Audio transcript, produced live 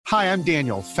Hi, I'm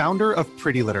Daniel, founder of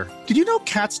Pretty Litter. Did you know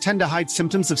cats tend to hide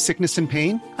symptoms of sickness and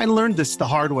pain? I learned this the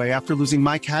hard way after losing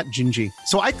my cat, Gingy.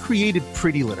 So I created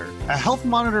Pretty Litter, a health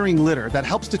monitoring litter that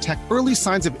helps detect early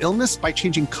signs of illness by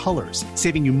changing colors,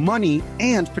 saving you money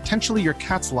and potentially your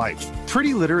cat's life.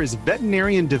 Pretty Litter is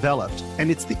veterinarian developed, and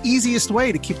it's the easiest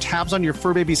way to keep tabs on your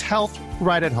fur baby's health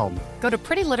right at home. Go to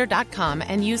prettylitter.com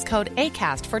and use code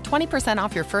ACAST for 20%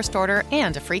 off your first order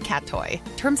and a free cat toy.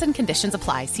 Terms and conditions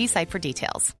apply. See site for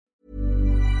details.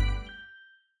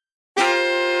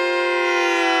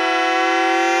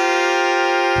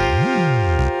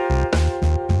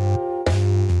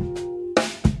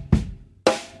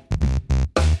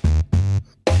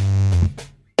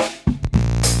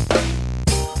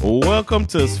 Welcome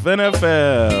to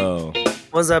SveNFL.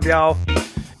 What's up, y'all?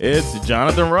 It's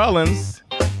Jonathan Rollins.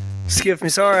 Skip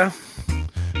Misara.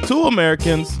 Two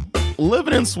Americans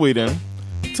living in Sweden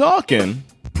talking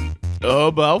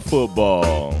about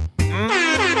football. Yeah,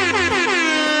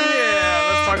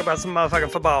 let's talk about some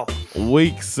motherfucking football.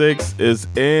 Week 6 is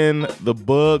in the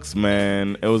books,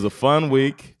 man. It was a fun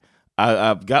week.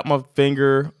 I've got my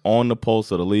finger on the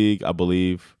pulse of the league, I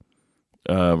believe,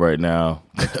 right now.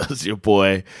 Because your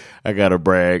boy, I got to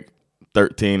brag,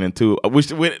 13-2.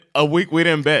 A week we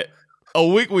didn't bet. A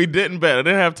week we didn't bet. I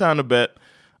didn't have time to bet.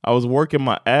 I was working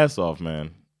my ass off,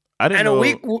 man. I didn't know.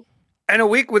 A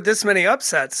week with this many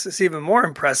upsets is even more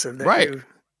impressive. Right.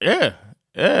 Yeah.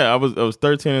 I was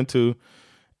 13-2,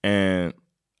 and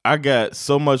I got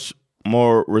so much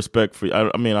more respect for you.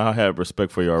 I mean, I have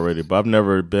respect for you already, but I've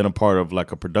never been a part of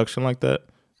like a production like that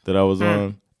I was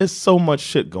on. It's so much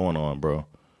shit going on, bro.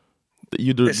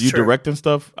 You directing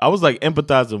stuff. I was like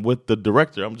empathizing with the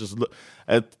director. I'm just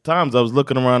at times I was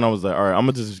looking around. I was like, all right, I'm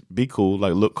gonna just be cool,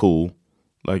 like look cool,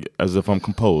 like as if I'm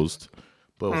composed.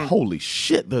 But holy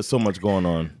shit, there's so much going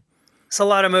on. It's a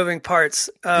lot of moving parts.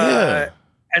 And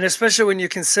especially when you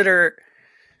consider,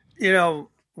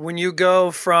 when you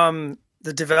go from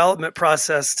the development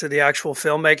process to the actual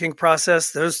filmmaking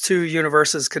process, those two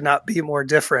universes could not be more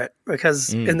different.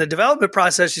 Because in the development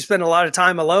process, you spend a lot of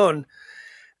time alone,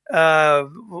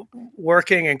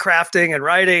 working and crafting and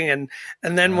writing, and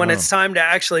then when it's time to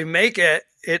actually make it,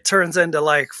 it turns into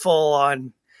like full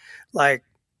on like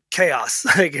chaos.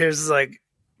 Like there's like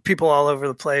people all over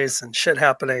the place and shit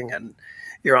happening, and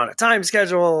you're on a time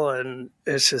schedule, and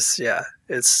it's just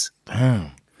it's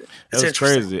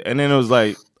crazy. And then it was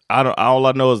like all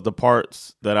I know is the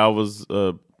parts that I was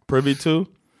privy to.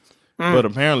 But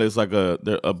apparently it's like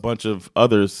a bunch of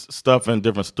other stuff and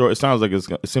different stories. It seems like it's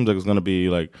going to be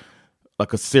like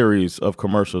a series of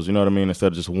commercials. You know what I mean?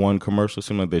 Instead of just one commercial, it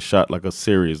seems like they shot like a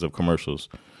series of commercials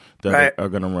that are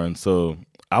going to run. So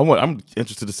I'm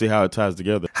interested to see how it ties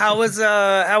together. How was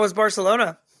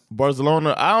Barcelona?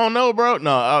 Barcelona, I don't know, bro.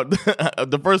 No,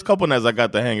 the first couple nights I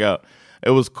got to hang out,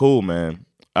 it was cool, man.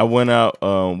 I went out.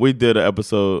 We did an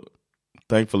episode.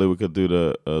 Thankfully, we could do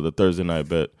the Thursday night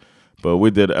bet. But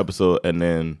we did an episode, and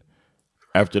then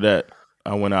after that,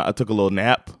 I went out. I took a little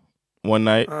nap one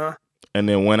night, and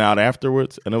then went out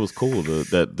afterwards, and it was cool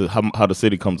how the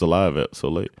city comes alive at so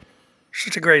late.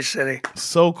 Such a great city.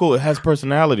 So cool. It has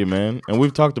personality, man. And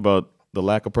we've talked about the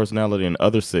lack of personality in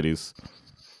other cities.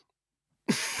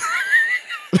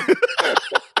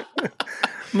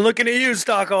 I'm looking at you,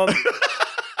 Stockholm.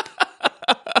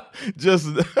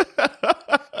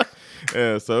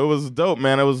 Yeah, so it was dope,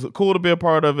 man. It was cool to be a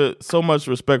part of it. So much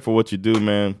respect for what you do,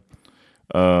 man.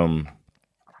 I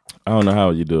don't know how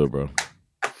you do it, bro.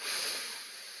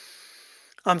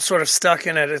 I'm sort of stuck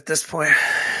in it at this point.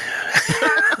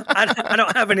 I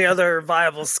don't have any other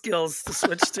viable skills to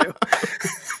switch to.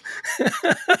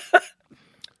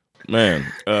 Man,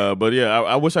 but yeah,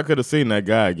 I wish I could have seen that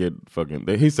guy get fucking.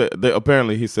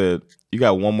 Apparently he said you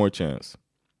got one more chance.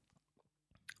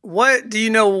 What do you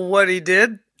know? What he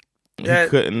did? He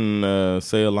couldn't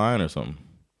say a line or something.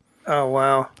 Oh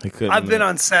wow! He couldn't. I've been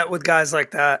on set with guys like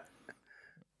that,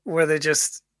 where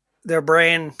their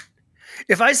brain.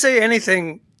 If I say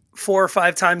anything 4 or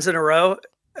 5 times in a row,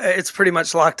 it's pretty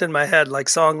much locked in my head, like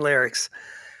song lyrics.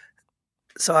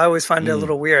 So I always find it a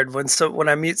little weird when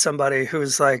I meet somebody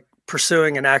who's like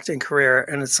pursuing an acting career,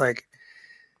 and it's like,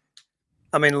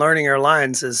 I mean, learning your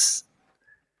lines is.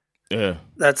 Yeah.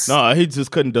 No, he just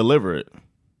couldn't deliver it.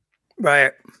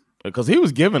 Right. Because he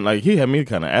was giving, like, he had me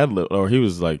kind of ad-lib, or he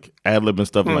was like ad-libbing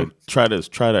stuff, and like, try this,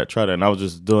 try that, and I was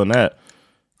just doing that.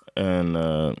 And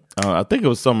I think it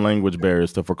was some language barrier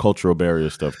stuff or cultural barrier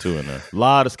stuff too in there. A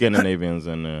lot of Scandinavians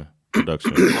in the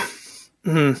production.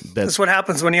 That's what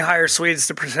happens when you hire Swedes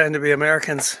to pretend to be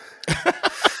Americans.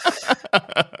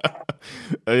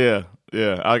 Yeah.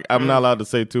 I'm not allowed to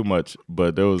say too much,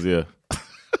 but there was,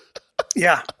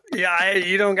 Yeah. Yeah,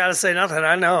 you don't got to say nothing.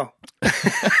 I know.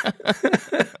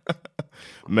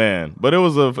 Man, but it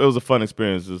was a fun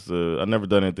experience. I never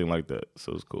done anything like that,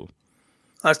 so it was cool.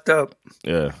 That's dope.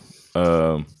 Yeah,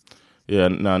 yeah.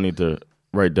 Now I need to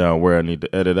write down where I need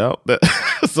to edit out that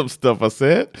some stuff I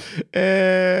said,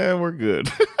 and we're good.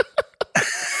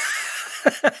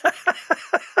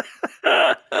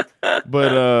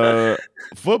 But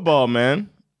football, man.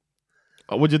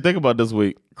 What'd you think about this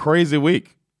week? Crazy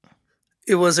week.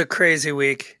 It was a crazy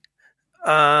week.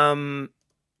 I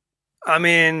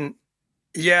mean,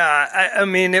 yeah, I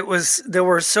mean, there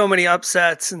were so many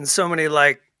upsets and so many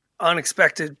like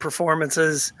unexpected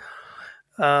performances.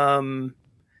 Thankfully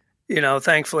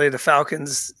the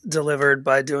Falcons delivered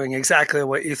by doing exactly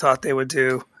what you thought they would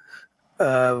do,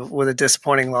 with a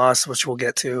disappointing loss, which we'll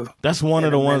get to. That's one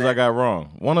of the ones I got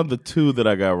wrong. One of the two that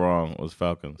I got wrong was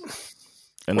Falcons.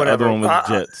 And the other one was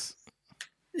Jets.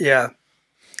 Yeah.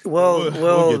 We'll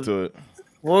get to it.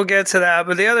 We'll get to that.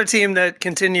 But the other team that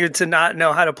continued to not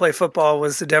know how to play football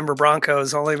was the Denver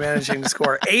Broncos, only managing to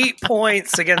score 8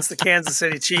 points against the Kansas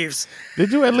City Chiefs.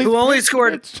 Did you at least? Who only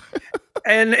scored?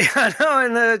 And I know,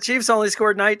 and the Chiefs only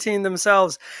scored 19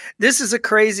 themselves. This is a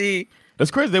crazy.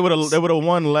 That's crazy. They would have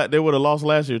won. They would have lost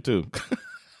last year too.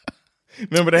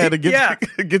 Remember they had to get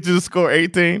you to score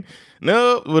 18.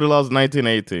 No, would have lost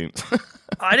 19-18.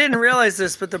 I didn't realize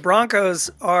this, but the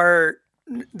Broncos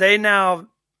now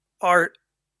are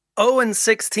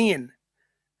 0-16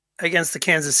 against the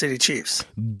Kansas City Chiefs.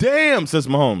 Damn, says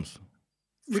Mahomes.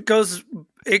 It goes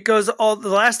all. The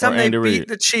last time they beat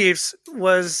the Chiefs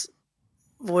was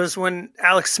when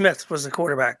Alex Smith was the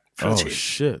quarterback for the Chiefs. Oh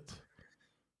shit!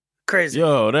 Crazy.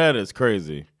 Yo, that is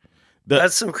crazy.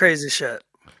 That's some crazy shit.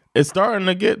 It's starting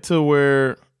to get to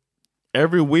where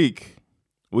every week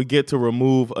we get to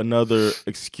remove another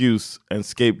excuse and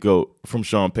scapegoat from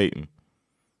Sean Payton.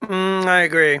 I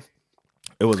agree.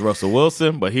 It was Russell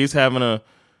Wilson, but he's having a,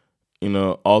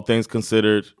 all things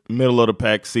considered, middle of the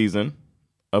pack season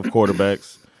of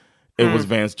quarterbacks. It was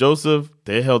Vance Joseph.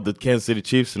 They held the Kansas City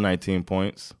Chiefs to 19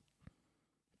 points.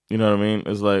 You know what I mean?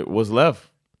 It's like, what's left?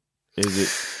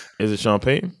 Is it Sean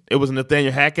Payton? It was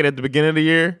Nathaniel Hackett at the beginning of the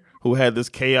year who had this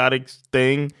chaotic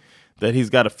thing that he's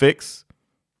got to fix,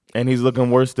 and he's looking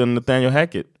worse than Nathaniel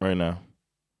Hackett right now.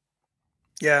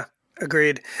 Yeah.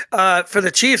 Agreed. For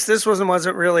the Chiefs, this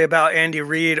wasn't really about Andy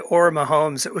Reid or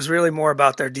Mahomes. It was really more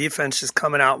about their defense just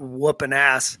coming out and whooping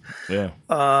ass. Yeah.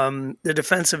 The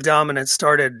defensive dominance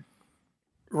started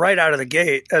right out of the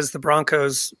gate as the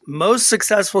Broncos' most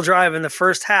successful drive in the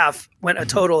first half went a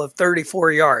total of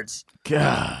 34 yards.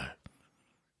 God.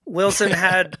 Wilson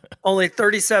had only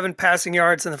 37 passing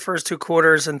yards in the first two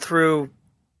quarters and threw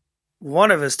one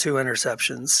of his two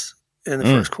interceptions in the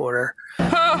first quarter.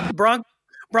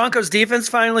 Broncos defense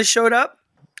finally showed up.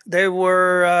 They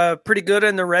were pretty good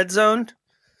in the red zone,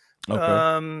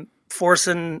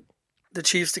 forcing the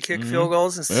Chiefs to kick field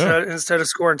goals instead of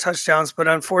scoring touchdowns. But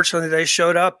unfortunately, they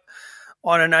showed up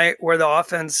on a night where the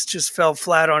offense just fell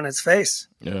flat on its face.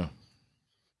 Yeah.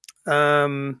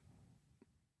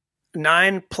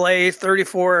 9-play,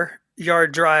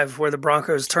 34-yard drive where the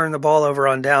Broncos turned the ball over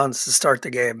on downs to start the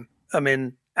game. I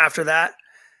mean, after that,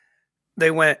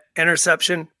 they went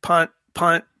interception, punt,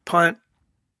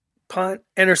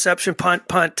 interception,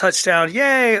 punt, touchdown.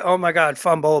 Yay. Oh my God.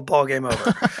 Fumble, ball game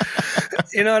over.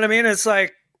 You know what I mean? It's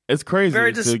like, it's crazy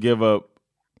to give up.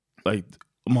 Like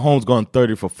Mahomes going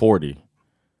 30 for 40,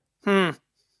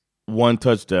 one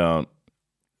touchdown.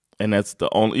 And that's the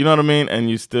only, you know what I mean? And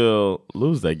you still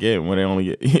lose that game when they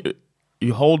only get,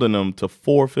 you holding them to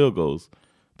 4 field goals.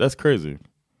 That's crazy.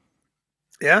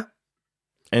 Yeah.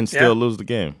 And still lose the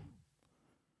game.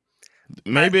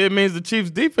 Maybe it means the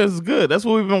Chiefs' defense is good. That's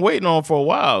what we've been waiting on for a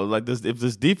while. Like this, if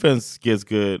this defense gets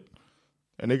good,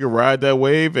 and they can ride that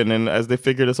wave, and then as they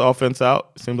figure this offense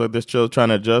out, it seems like they're still trying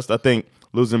to adjust. I think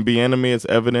losing Bieniemy, it's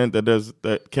evident that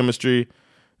that chemistry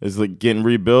is like getting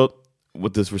rebuilt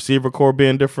with this receiver core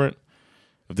being different.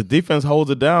 If the defense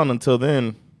holds it down until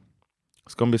then,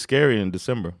 it's going to be scary in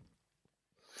December.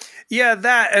 Yeah,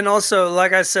 that, and also,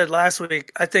 like I said last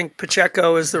week, I think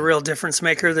Pacheco is the real difference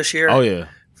maker this year. Oh yeah.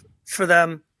 For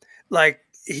them, like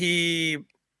he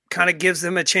kind of gives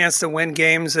them a chance to win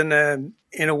games in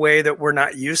a way that we're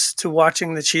not used to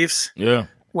watching the Chiefs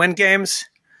win games.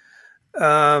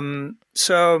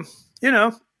 So,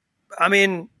 I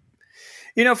mean,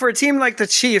 for a team like the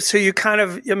Chiefs, who you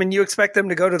you expect them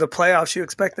to go to the playoffs, you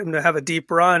expect them to have a deep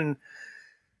run.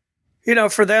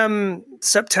 For them,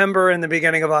 September and the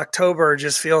beginning of October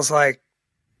just feels like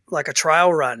a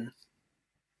trial run.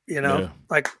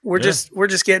 Like we're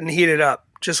just getting heated up.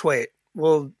 Just wait.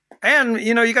 We'll And,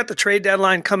 you got the trade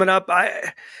deadline coming up.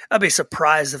 I'd be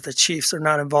surprised if the Chiefs are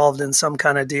not involved in some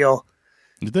kind of deal.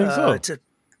 You think so?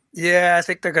 Yeah, I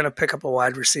think they're going to pick up a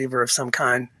wide receiver of some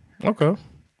kind. Okay.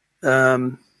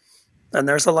 And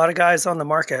there's a lot of guys on the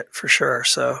market for sure.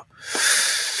 So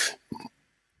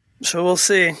we'll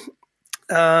see.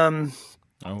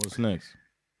 What's next?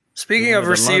 Speaking of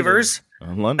receivers,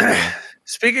 London.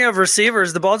 Speaking of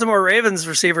receivers, the Baltimore Ravens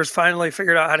receivers finally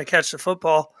figured out how to catch the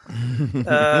football. They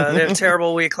had a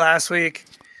terrible week last week.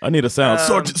 I need a sound.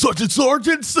 Sergeant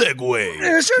Segway.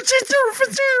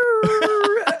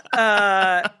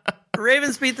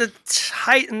 Ravens beat the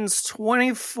Titans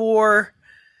 24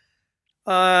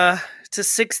 to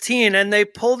 16, and they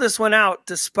pulled this one out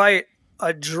despite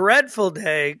a dreadful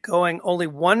day going only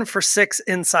 1 for 6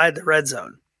 inside the red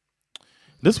zone.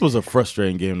 This was a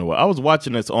frustrating game to watch. I was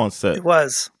watching this on set. It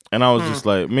was. And I was just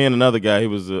like, me and another guy, he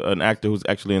was an actor who's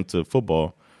actually into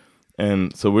football.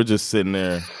 And so we're just sitting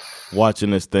there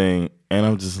watching this thing, and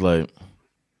I'm just like,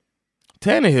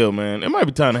 Tannehill, man, it might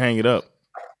be time to hang it up.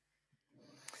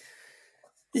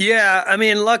 Yeah, I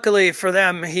mean, luckily for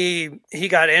them, he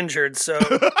got injured. So,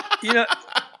 Damn.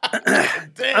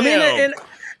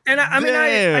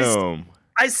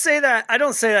 I say that, I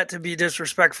don't say that to be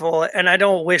disrespectful, and I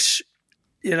don't wish,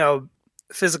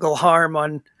 physical harm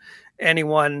on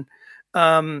anyone.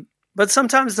 But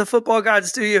sometimes the football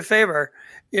gods do you a favor.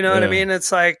 You know what I mean?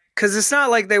 It's like, because it's not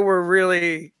like they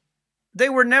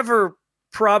were never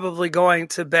probably going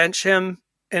to bench him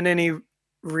in any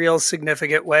real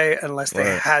significant way unless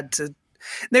they had to.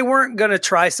 They weren't going to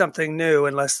try something new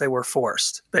unless they were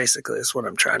forced, basically, is what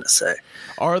I'm trying to say.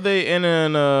 Are they in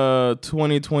an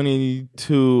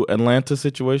 2022 Atlanta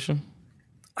situation?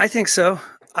 I think so.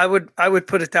 I would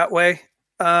put it that way.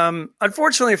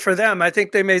 Unfortunately for them, I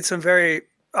think they made some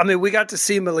we got to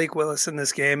see Malik Willis in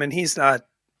this game, and he's not.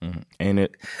 Ain't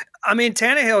it? I mean,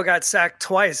 Tannehill got sacked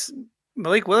twice.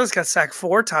 Malik Willis got sacked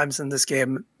 4 times in this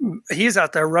game. He's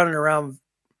out there running around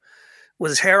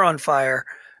with his hair on fire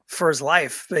for his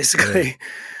life, basically.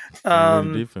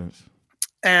 Defense.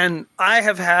 And I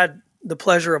have had the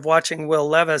pleasure of watching Will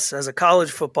Levis as a college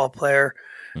football player.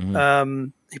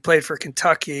 He played for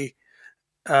Kentucky.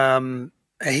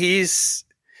 He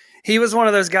was one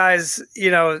of those guys,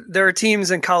 there are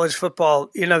teams in college football,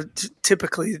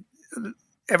 typically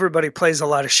everybody plays a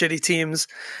lot of shitty teams.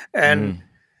 And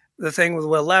the thing with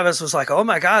Will Levis was like, oh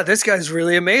my God, this guy's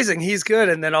really amazing. He's good.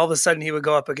 And then all of a sudden he would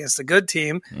go up against a good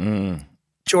team,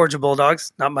 Georgia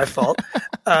Bulldogs, not my fault.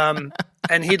 And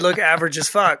he'd look average as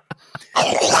fuck.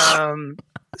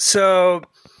 So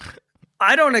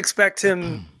I don't expect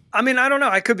him. I mean, I don't know.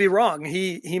 I could be wrong.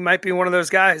 He might be one of those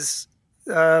guys.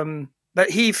 But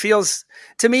he feels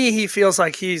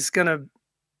like he's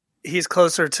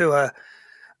closer to a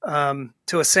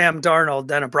Sam Darnold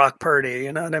than a Brock Purdy.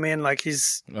 You know what I mean? Like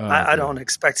I don't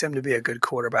expect him to be a good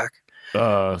quarterback.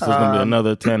 So it's going to be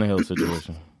another Tannehill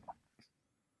situation.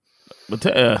 But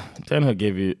Tannehill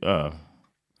gave you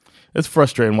it's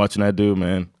frustrating watching that dude,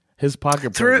 man. His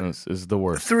pocket presence is the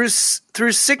worst. Through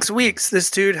 6 weeks,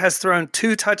 this dude has thrown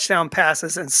 2 touchdown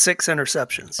passes and 6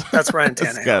 interceptions. That's Ryan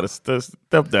Tannehill. He's got to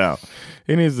step down.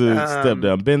 He needs to step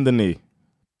down, bend the knee.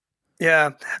 Yeah.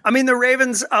 I mean, the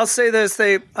Ravens, I'll say this.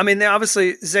 They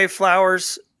obviously, Zay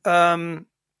Flowers had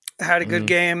a good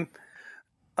game.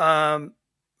 I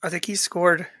think he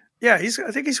scored. Yeah,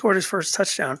 I think he scored his first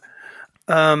touchdown.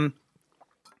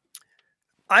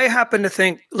 I happen to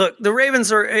think, look, the Ravens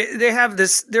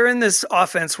they're in this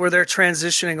offense where they're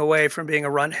transitioning away from being a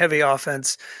run heavy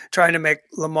offense, trying to make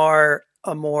Lamar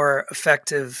a more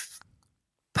effective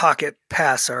pocket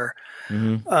passer.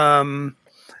 I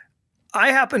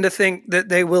happen to think that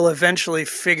they will eventually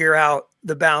figure out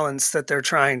the balance that they're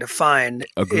trying to find.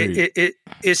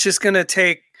 It's just going to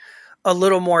take a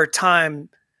little more time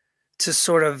to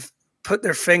sort of put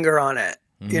their finger on it.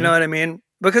 You know what I mean?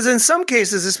 Because in some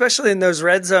cases, especially in those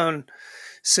red zone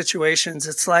situations,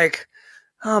 it's like,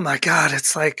 oh my God,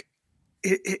 it's like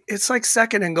it's like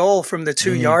 2nd and goal from the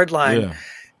 2-yard line. Yeah.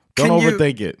 Don't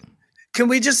overthink it. Can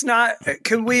we just not?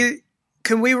 Can we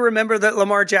remember that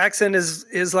Lamar Jackson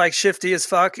is like shifty as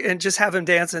fuck and just have him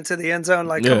dance into the end zone?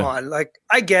 Like, come on. Like,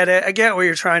 I get it. I get what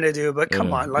you're trying to do, but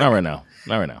come on. Like, not right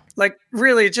now. Like,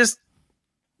 really, just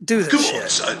do this shit. Come on,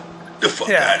 son. The fuck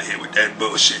out of here with that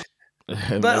bullshit.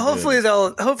 But hopefully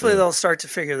they'll start to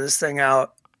figure this thing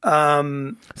out.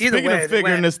 Either Speaking way, of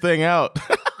figuring this thing out.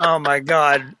 Oh my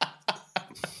God.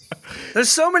 There's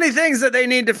so many things that they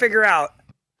need to figure out.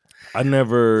 I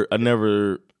never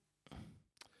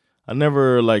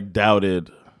like doubted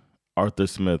Arthur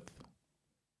Smith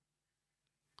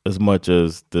as much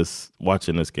as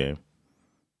watching this game.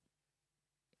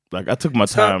 Like I took my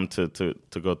time to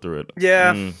go through it.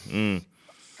 Yeah.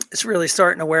 It's really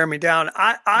starting to wear me down.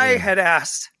 I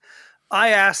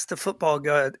asked the football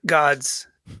gods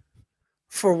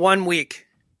for 1 week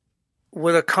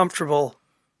with a comfortable,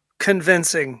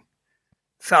 convincing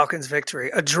Falcons victory,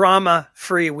 a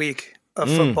drama-free week of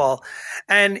football.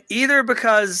 And either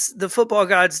because the football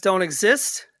gods don't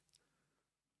exist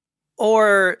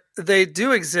or they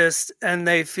do exist and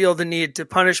they feel the need to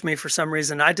punish me for some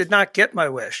reason, I did not get my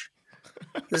wish.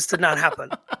 This did not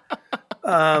happen.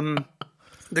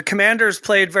 The Commanders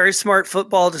played very smart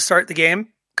football to start the game,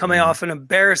 coming off an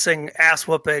embarrassing ass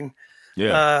whooping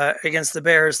against the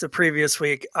Bears the previous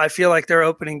week. I feel like their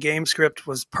opening game script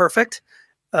was perfect.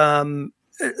 A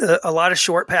lot of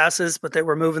short passes, but they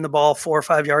were moving the ball 4 or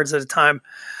 5 yards at a time.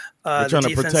 They're trying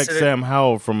to protect Sam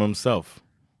Howell from himself.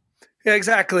 Yeah,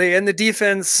 exactly. And the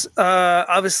defense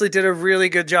obviously did a really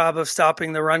good job of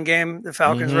stopping the run game, the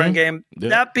Falcons' run game. Yep.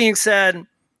 That being said,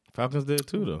 Falcons did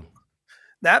too, though.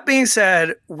 That being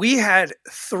said, we had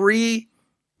 3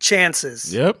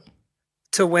 chances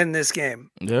to win this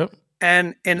game. Yep.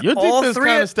 And in your all defense 3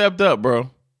 kind of stepped up, bro.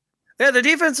 Yeah, the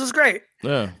defense was great.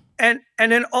 Yeah. And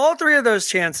in all 3 of those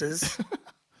chances,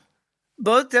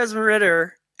 both Desmond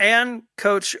Ridder and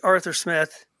Coach Arthur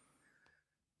Smith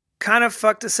kind of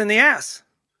fucked us in the ass.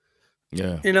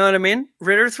 Yeah. You know what I mean?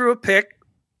 Ridder threw a pick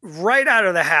right out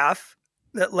of the half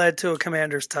that led to a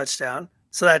Commander's touchdown.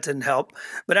 So that didn't help.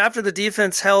 But after the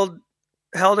defense held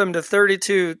him to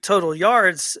 32 total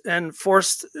yards and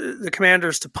forced the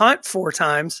Commanders to punt 4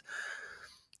 times,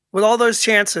 with all those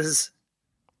chances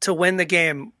to win the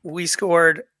game, we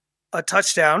scored a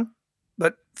touchdown,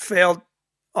 but failed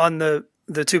on the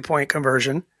 2-point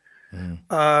conversion.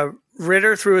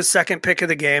 Ridder threw his second pick of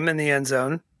the game in the end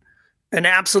zone, an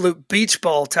absolute beach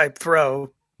ball type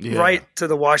throw right to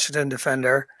the Washington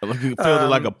defender. Like you felt it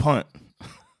like a punt.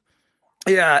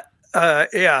 Yeah,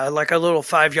 like a little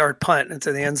 5-yard punt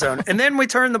into the end zone. And then we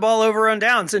turned the ball over on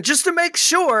downs. And just to make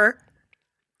sure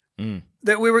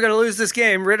that we were going to lose this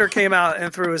game, Ridder came out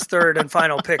and threw his third and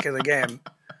final pick of the game.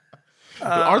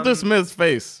 Arthur Smith's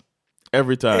face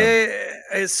every time.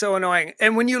 It's so annoying.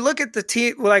 And when you look at the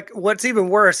team, like what's even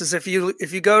worse is if you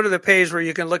go to the page where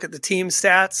you can look at the team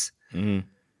stats, you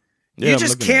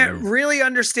just can't really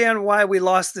understand why we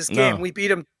lost this game. No. We beat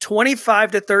them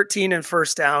 25-13 in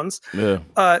first downs,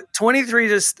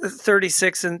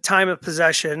 23-36 in time of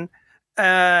possession,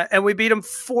 and we beat them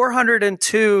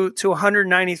 402 to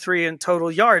 193 in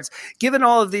total yards. Given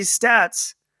all of these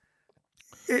stats,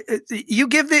 you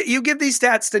give these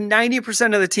stats to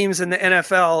 90% of the teams in the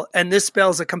NFL, and this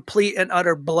spells a complete and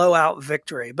utter blowout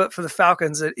victory. But for the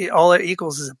Falcons, all it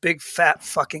equals is a big fat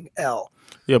fucking L.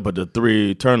 Yeah, but the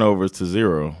 3 turnovers to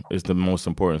 0 is the most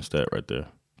important stat right there.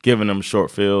 Giving them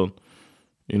short field,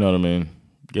 you know what I mean?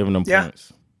 Giving them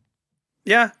points.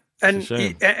 Yeah,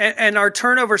 and our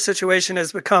turnover situation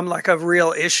has become like a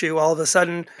real issue all of a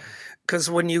sudden.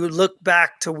 Because when you look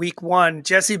back to week 1,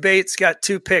 Jesse Bates got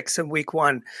 2 picks in week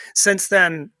 1. Since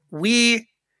then, we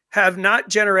have not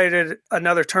generated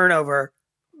another turnover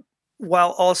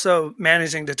while also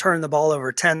managing to turn the ball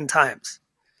over 10 times.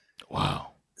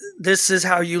 Wow. This is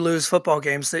how you lose football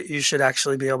games that you should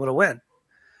actually be able to win.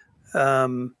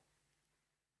 I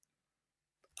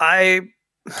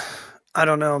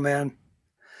don't know, man.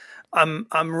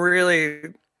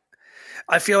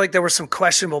 I feel like there were some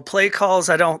questionable play calls.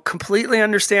 I don't completely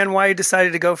understand why he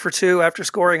decided to go for 2 after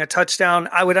scoring a touchdown.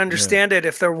 I would understand it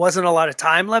if there wasn't a lot of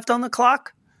time left on the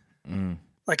clock. And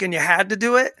you had to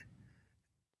do it.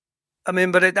 I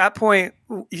mean, but at that point,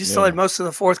 you still had most of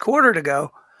the fourth quarter to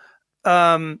go.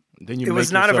 Then it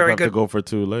was not a very good to go for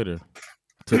 2 later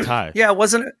to tie. Yeah, it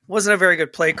wasn't a very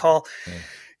good play call.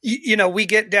 Yeah. We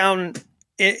get down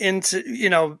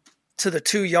into to the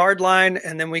 2-yard line,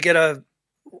 and then we get a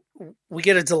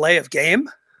delay of game,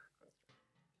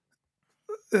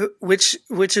 which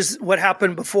is what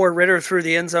happened before Ridder threw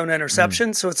the end zone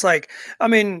interception. So it's like, I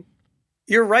mean,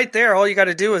 you're right there. All you got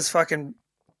to do is fucking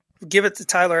give it to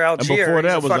Tyler Algier. And before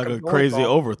that was like a crazy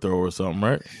overthrow or something,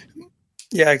 right?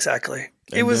 Yeah, exactly.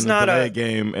 And it was not a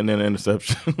game and then an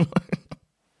interception.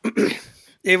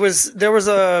 There was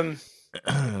a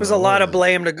lot of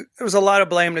blame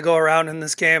to go around in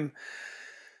this game.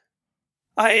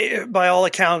 By all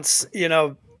accounts,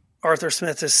 Arthur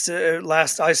Smith is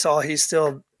last I saw, he's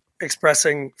still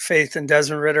expressing faith in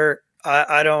Desmond Ridder.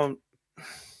 I'm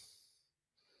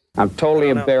totally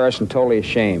embarrassed and totally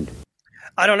ashamed.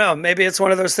 I don't know. Maybe it's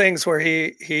one of those things where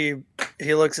he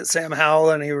looks at Sam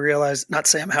Howell and he realized, not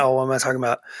Sam Howell, what am I talking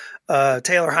about?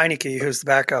 Taylor Heineke, who's the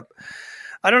backup.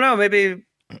 I don't know. Maybe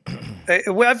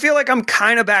I feel like I'm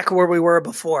kind of back where we were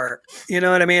before. You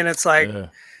know what I mean? It's like,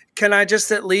 can I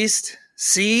just at least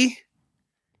see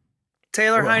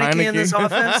Taylor Heineke in this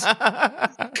offense?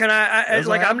 Can I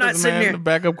like, I'm not sitting here. The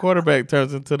backup quarterback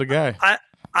turns into the guy.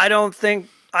 I don't think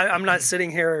I'm not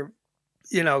sitting here,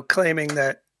 claiming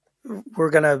that we're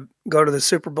going to go to the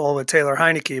Super Bowl with Taylor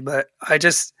Heineke, but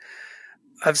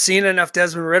I've seen enough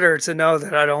Desmond Ridder to know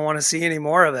that I don't want to see any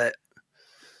more of it.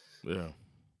 Yeah.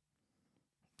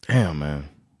 Damn, man.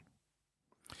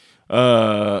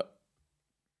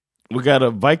 We got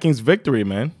a Vikings victory,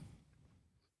 man.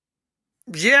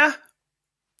 Yeah.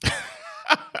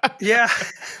 Yeah.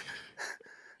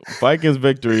 Vikings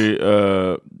victory.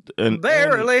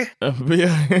 Barely.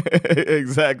 Yeah,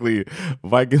 exactly.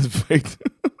 Vikings victory.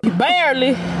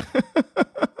 Barely.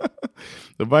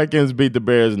 The Vikings beat the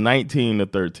Bears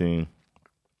 19-13.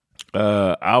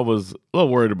 I was a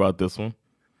little worried about this one.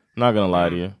 Not going to lie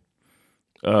to you.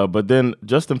 But then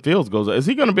Justin Fields goes. Is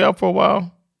he going to be out for a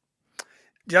while?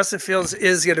 Justin Fields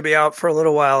is going to be out for a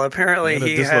little while. Apparently,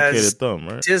 he has thumb,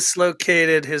 right?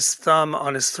 dislocated his thumb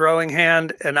on his throwing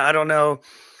hand, and I don't know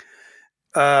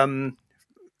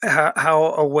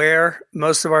how aware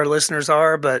most of our listeners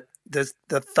are, but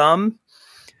the thumb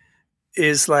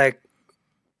is like,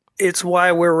 it's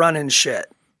why we're running shit.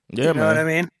 Yeah, you know what I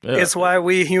mean? Yeah. It's why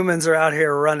we humans are out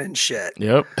here running shit.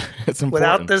 Yep, it's important.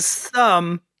 Without this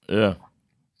thumb,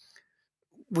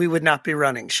 we would not be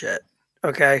running shit.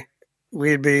 Okay,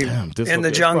 we'd be in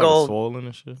the jungle, swollen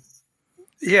and shit.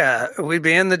 Yeah, we'd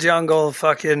be in the jungle,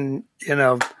 fucking,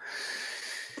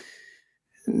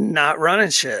 not running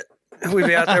shit. We'd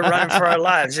be out there running for our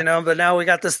lives, But now we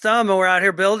got this thumb, and we're out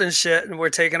here building shit, and we're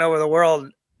taking over the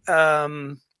world.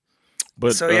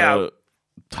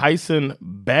 Tyson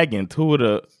Bagent, who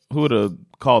would have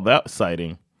called that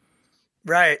sighting?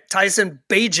 Right, Tyson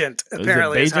Bagent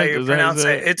apparently is how you pronounce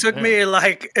it. It took me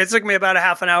about a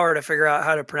half an hour to figure out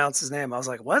how to pronounce his name. I was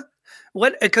like, what?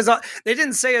 Because they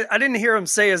didn't say it. I didn't hear him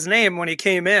say his name when he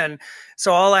came in,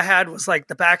 so all I had was like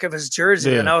the back of his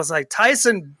jersey, and I was like,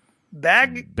 Tyson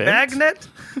Bagnet.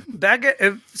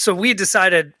 So we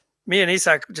decided. Me and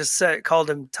Isak just called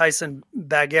him Tyson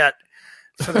Baguette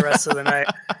for the rest of the night.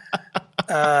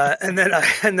 And then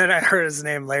I heard his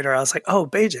name later. I was like, "Oh,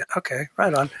 Bagent. Okay,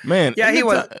 right on." Man, yeah, he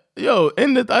was.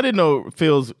 I didn't know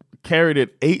Fields carried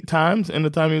it 8 times in the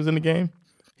time he was in the game.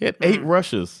 He had 8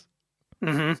 rushes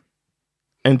and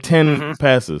 10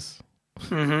 passes.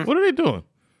 What are they doing?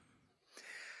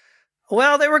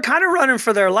 Well, they were kind of running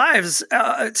for their lives,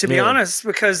 to be honest,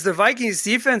 because the Vikings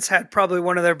defense had probably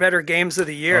one of their better games of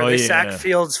the year. They sacked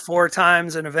Fields 4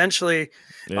 times, and eventually,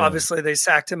 obviously, they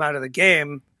sacked him out of the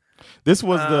game. This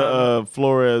was the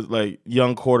Flores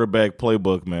young quarterback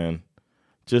playbook, man.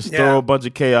 Just throw a bunch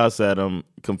of chaos at him,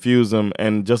 confuse him,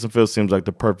 and Justin Fields seems like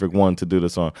the perfect one to do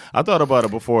this on. I thought about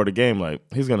it before the game, like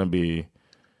he's gonna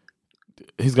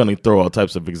throw all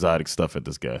types of exotic stuff at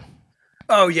this guy.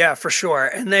 Oh yeah, for sure.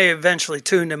 And they eventually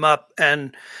tuned him up,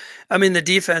 and I mean the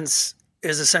defense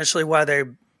is essentially why they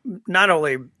not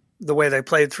only the way they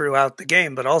played throughout the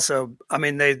game, but also I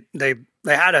mean they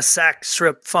had a sack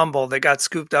strip fumble that got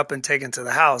scooped up and taken to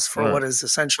the house for what is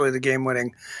essentially the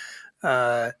game-winning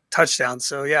touchdown.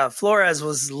 So yeah, Flores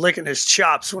was licking his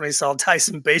chops when he saw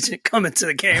Tyson Bagent come into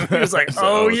the game. He was like,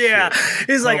 "Oh yeah," shit.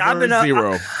 He's like, "I've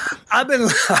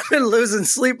been losing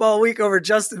sleep all week over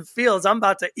Justin Fields. I'm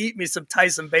about to eat me some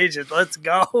Tyson Bagent. Let's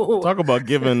go." Talk about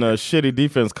giving a shitty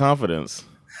defense confidence.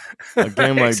 A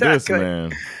game like this,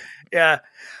 man. Yeah.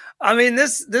 I mean,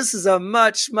 this is a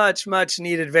much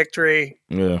needed victory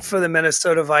for the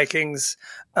Minnesota Vikings.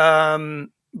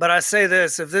 But I say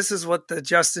this, if this is what the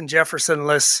Justin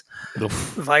Jefferson-less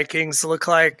Vikings look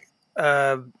like,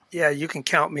 you can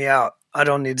count me out. I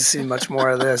don't need to see much more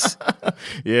of this.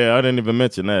 Yeah, I didn't even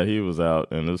mention that. He was out,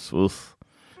 and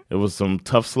it was some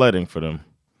tough sledding for them.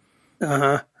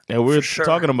 Uh-huh. And we were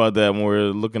talking about that when we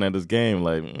were looking at this game.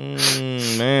 Like,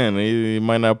 man, he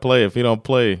might not play. If he don't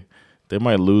play, they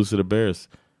might lose to the Bears.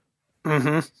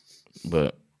 Mm-hmm.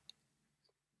 But,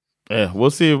 yeah,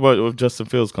 we'll see if Justin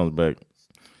Fields comes back.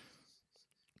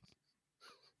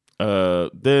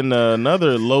 Then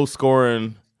another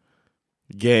low-scoring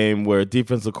game where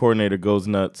defensive coordinator goes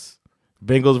nuts.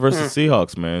 Bengals versus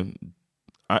Seahawks, man.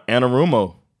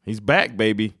 Anarumo, he's back,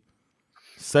 baby.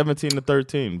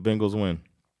 17-13, Bengals win.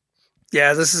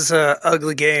 Yeah, this is a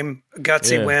ugly game,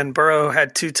 gutsy win. Burrow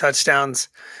had 2 touchdowns.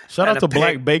 Shout out to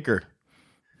Black Baker.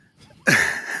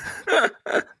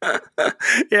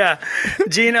 Yeah,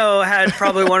 Gino had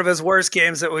probably one of his worst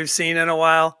games that we've seen in a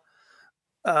while.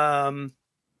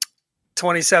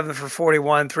 27 for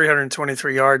 41,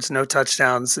 323 yards, no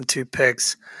touchdowns, and 2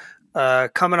 picks.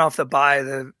 Coming off the bye,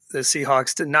 the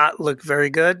Seahawks did not look very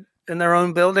good in their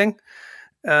own building,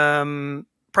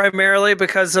 primarily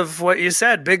because of what you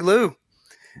said, Big Lou.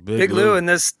 Big Lou and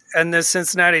this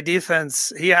Cincinnati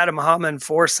defense, he had him humming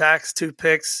 4 sacks, 2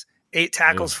 picks, 8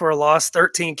 tackles for a loss,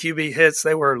 13 QB hits.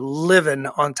 They were living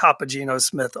on top of Geno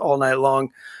Smith all night long.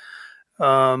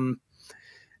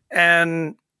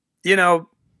 And, you know,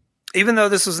 even though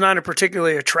this was not a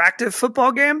particularly attractive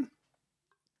football game,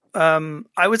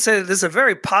 I would say that this is a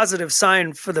very positive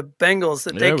sign for the Bengals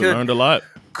that they could learned a lot.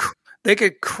 They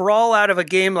could crawl out of a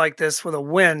game like this with a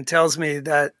win. Tells me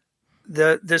that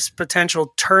this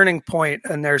potential turning point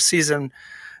in their season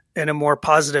in a more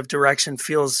positive direction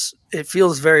feels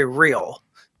very real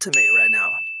to me right now.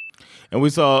 And we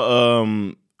saw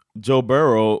Joe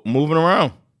Burrow moving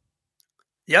around.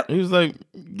 Yep. He was like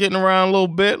getting around a little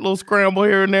bit, little scramble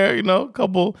here and there, you know,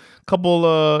 couple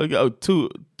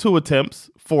two attempts,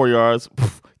 4 yards,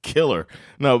 killer.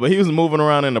 No, but he was moving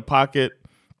around in the pocket.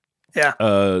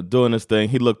 Yeah. Doing this thing.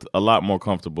 He looked a lot more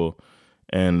comfortable.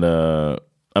 And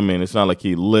I mean, it's not like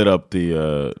he lit up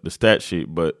the stat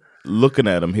sheet, but looking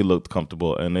at him, he looked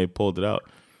comfortable and they pulled it out.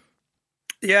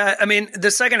 Yeah, I mean,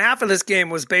 the second half of this game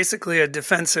was basically a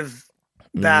defensive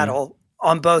battle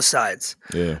on both sides.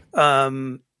 Yeah.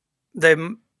 They,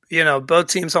 you know, both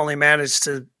teams only managed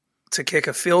to kick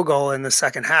a field goal in the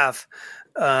second half.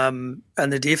 And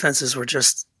the defenses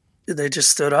they just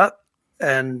stood up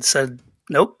and said,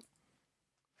 nope,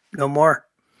 no more.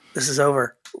 This is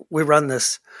over. We run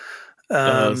this.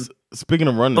 Speaking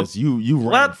of run this, you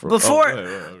run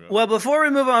before we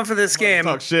move on for this game.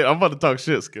 I'm about to talk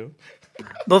shit, Skill.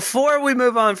 Before we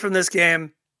move on from this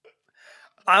game,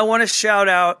 I want to shout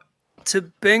out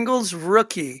to Bengals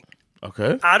rookie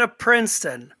out of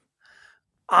Princeton,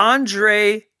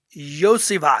 Andre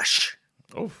Yosivach,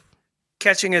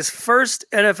 catching his first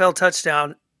NFL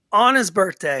touchdown on his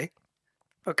birthday.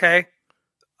 Okay.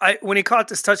 When he caught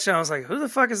this touchdown, I was like, who the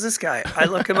fuck is this guy? I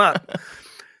look him up.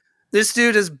 This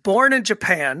dude is born in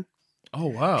Japan. Oh,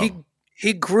 wow.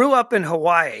 He grew up in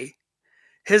Hawaii.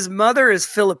 His mother is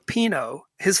Filipino.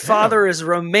 His father is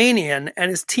Romanian, and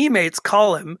his teammates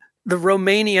call him the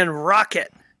Romanian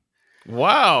Rocket.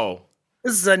 Wow.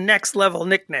 This is a next level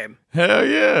nickname. Hell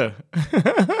yeah.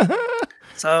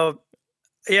 So,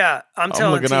 yeah, I'm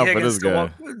telling T. Higgins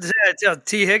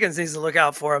T. Higgins needs to look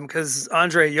out for him because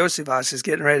Andre Yosivach is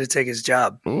getting ready to take his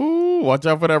job. Ooh, watch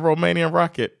out for that Romanian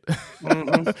Rocket.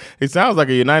 Mm-hmm. He sounds like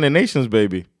a United Nations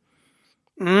baby.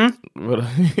 Mm-hmm. But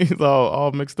he's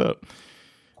all mixed up.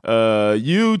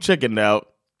 You chickened out.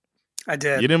 I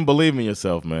did. You didn't believe in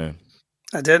yourself, man.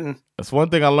 I didn't. That's one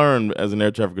thing I learned as an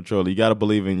air traffic controller. You got to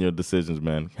believe in your decisions,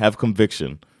 man. Have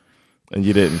conviction. And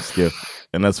you didn't, Skip.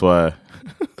 And that's why...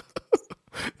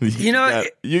 you know,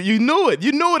 you knew it.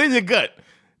 You knew it in your gut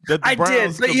that the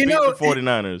Browns could beat the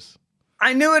 49ers.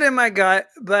 I knew it in my gut,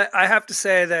 but I have to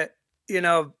say that, you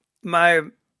know, my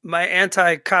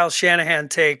anti Kyle Shanahan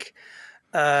take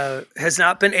has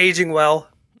not been aging well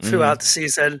throughout the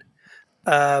season.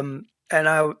 And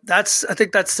I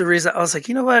think that's the reason I was like,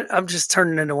 you know what? I'm just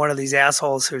turning into one of these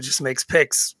assholes who just makes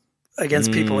picks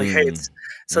against people he hates.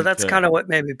 So that's kind of what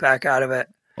made me back out of it.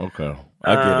 Okay.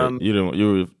 I get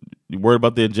it. You worried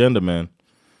about the agenda, man.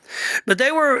 But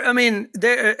they were, I mean,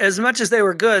 as much as they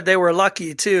were good, they were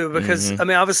lucky too, because I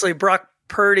mean, obviously Brock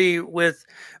Purdy with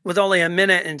only a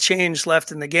minute and change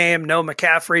left in the game, no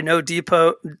McCaffrey, no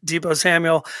Deebo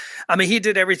Samuel. I mean, he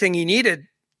did everything he needed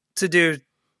to do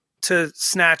to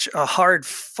snatch a hard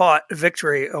fought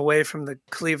victory away from the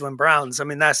Cleveland Browns. I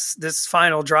mean, that's this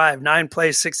final drive, 9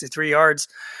 plays, 63 yards.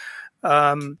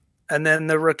 And then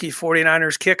the rookie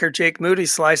 49ers kicker, Jake Moody,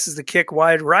 slices the kick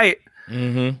wide right.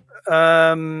 You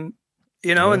know,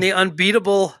 and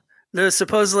the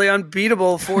supposedly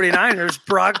unbeatable 49ers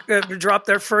Brock dropped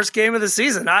their first game of the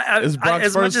season.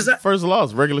 First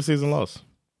loss, regular season loss.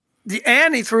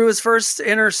 And he threw his first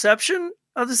interception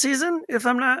of the season, if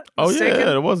I'm not mistaken.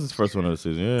 Yeah, it was his first one of the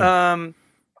season. Yeah.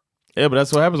 Yeah, but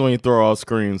that's what happens when you throw all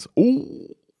screens.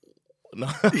 Ooh.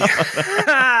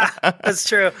 That's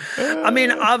true. I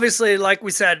mean, obviously, like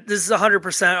we said, this is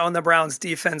 100% on the Browns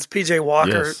defense. PJ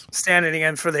Walker standing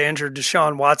in for the injured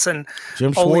Deshaun Watson.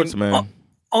 Jim Schwartz, man.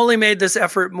 Only made this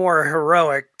effort more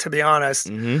heroic, to be honest.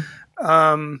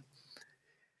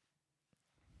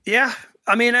 Yeah.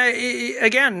 I mean,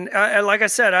 like I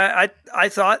said, I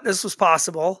thought this was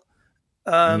possible.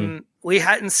 We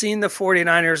hadn't seen the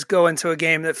 49ers go into a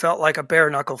game that felt like a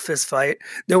bare-knuckle fist fight.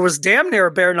 There was damn near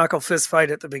a bare-knuckle fist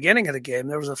fight at the beginning of the game.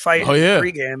 There was a fight in the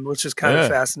pregame, which is kind of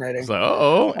fascinating. It's like,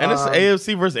 and it's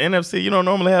AFC versus NFC. You don't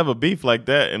normally have a beef like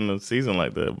that in the season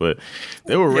like that, but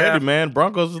they were ready, man.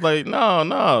 Broncos was like,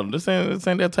 no, this ain't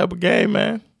that type of game,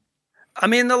 man. I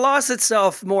mean, the loss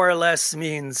itself more or less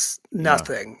means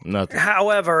nothing. No, nothing.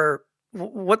 However,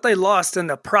 what they lost in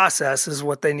the process is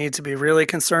what they need to be really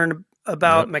concerned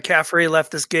about. McCaffrey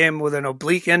left this game with an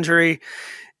oblique injury.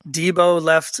 Debo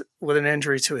left with an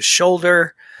injury to his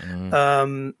shoulder.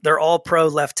 Their all-pro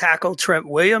left tackle, Trent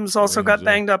Williams, also got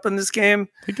banged up in this game.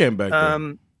 He came back.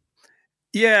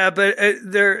 Yeah, but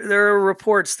there are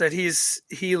reports that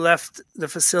he left the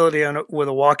facility with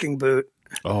a walking boot.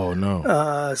 Oh,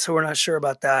 no. So we're not sure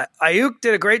about that. Ayuk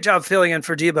did a great job filling in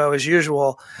for Debo as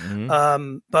usual.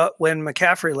 But when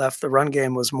McCaffrey left, the run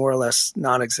game was more or less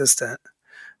non-existent.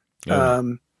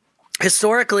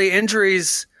 Historically,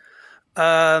 injuries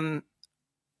are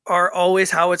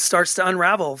always how it starts to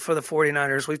unravel for the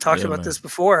 49ers. We've talked about this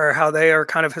before, how they are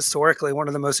kind of historically one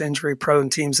of the most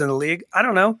injury-prone teams in the league. I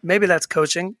don't know. Maybe that's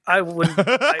coaching. I wouldn't.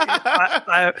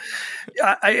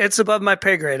 It's above my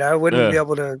pay grade. I wouldn't be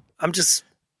able to. I'm just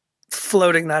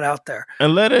floating that out there.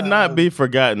 And let it not be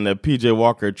forgotten that P.J.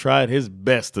 Walker tried his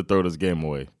best to throw this game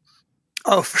away.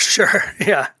 Oh, for sure.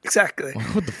 Yeah, exactly.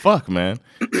 What the fuck, man?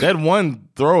 That one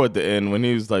throw at the end when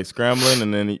he was like scrambling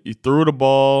and then he threw the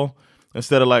ball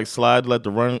instead of like slide, let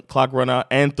the clock run out,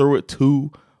 and threw it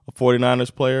to a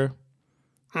 49ers player.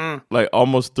 Like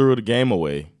almost threw the game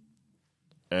away.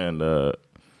 And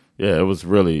it was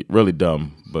really, really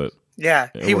dumb. But yeah,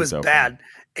 he was bad.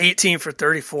 18 for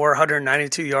 34,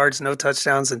 192 yards, no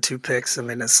touchdowns, and 2 picks. I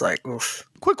mean, it's like, oof.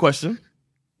 Quick question.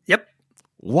 Yep.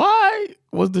 Why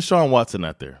was Deshaun Watson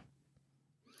not there?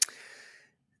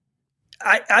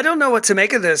 I don't know what to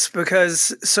make of this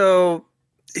because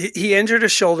he injured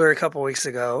his shoulder a couple weeks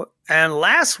ago, and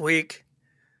last week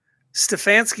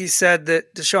Stefanski said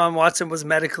that Deshaun Watson was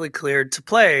medically cleared to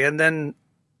play, and then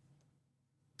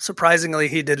surprisingly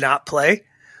he did not play.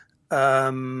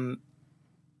 So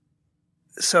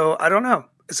I don't know.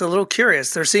 It's a little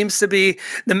curious. The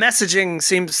messaging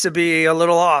seems to be a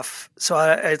little off. So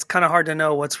it's kind of hard to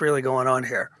know what's really going on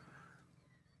here.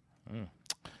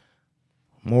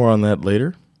 More on that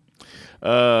later.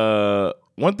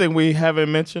 One thing we haven't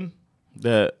mentioned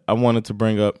that I wanted to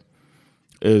bring up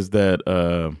is that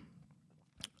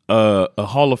a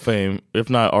Hall of Fame, if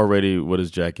not already with his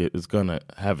jacket, is going to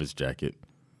have his jacket.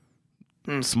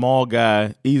 Small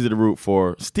guy, easy to root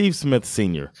for. Steve Smith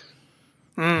Sr.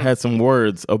 had some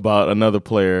words about another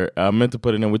player. I meant to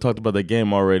put it in. We talked about that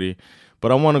game already,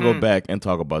 but I want to go back and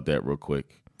talk about that real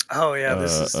quick. Oh, yeah.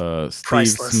 This is Steve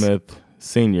priceless. Smith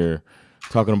Sr.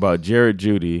 talking about Jared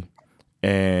Jeudy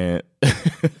and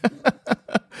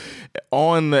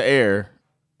on the air.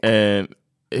 And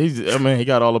he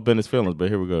got all up in his feelings, but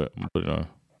here we go. I'm put it on.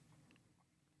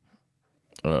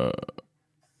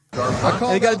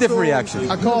 He got a different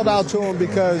reaction. I called out to him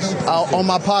because on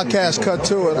my podcast, Cut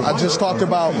to It, I just talked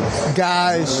about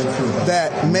guys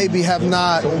that maybe have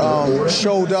not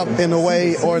showed up in a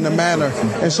way or in a manner.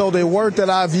 And so the word that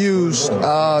I've used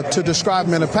to describe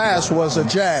him in the past was a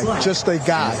jag, just a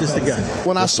guy. Just a guy.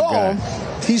 When I saw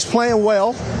him, he's playing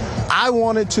well. I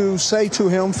wanted to say to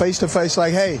him face to face,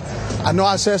 like, hey, I know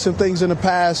I said some things in the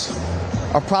past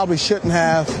I probably shouldn't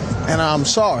have, and I'm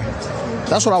sorry.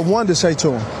 That's what I wanted to say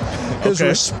to him. His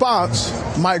response,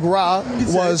 Mike Ra,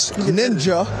 was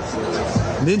ninja.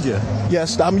 Ninja?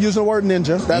 Yes, I'm using the word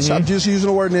ninja. I'm just using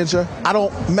the word ninja. I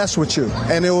don't mess with you.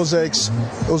 And it was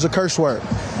a curse word.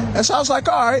 And so I was like,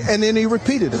 all right. And then he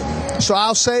repeated it. So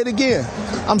I'll say it again.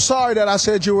 I'm sorry that I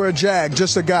said you were a jag,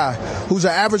 just a guy who's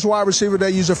an average wide receiver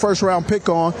they use a first-round pick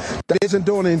on that isn't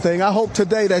doing anything. I hope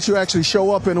today that you actually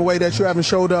show up in a way that you haven't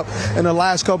showed up in the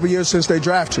last couple of years since they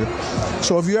drafted you.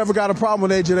 So if you ever got a problem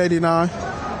with Agent 89,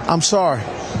 I'm sorry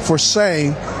for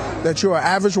saying that you're an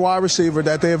average wide receiver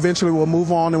that they eventually will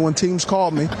move on. And when teams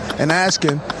call me and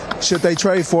asking, should they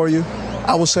trade for you,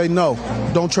 I will say no,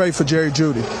 don't trade for Jerry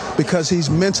Jeudy because he's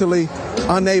mentally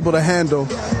unable to handle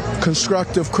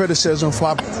constructive criticism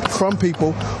from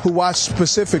people who watch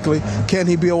specifically, can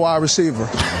he be a wide receiver?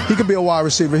 He could be a wide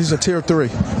receiver. He's a tier 3.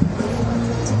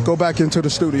 Go back into the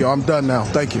studio. I'm done now.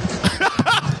 Thank you.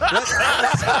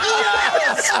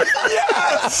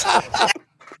 Yes!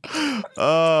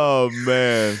 Oh,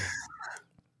 man.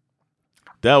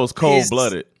 That was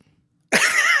cold-blooded.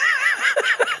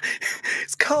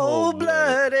 It's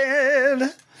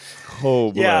cold-blooded.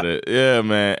 Cold-blooded. Yeah,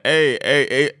 man.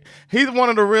 Hey. He's one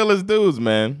of the realest dudes,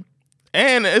 man.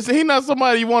 And he's not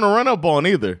somebody you want to run up on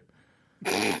either.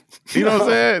 You know what I'm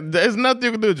saying? There's nothing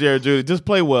you can do, Jerry Jeudy. Just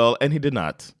play well, and he did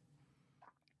not.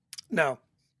 No.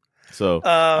 So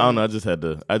I don't know. I just had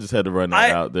to run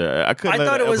that out there. I couldn't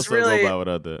let an episode go by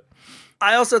without that.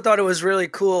 I also thought it was really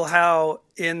cool how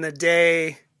in the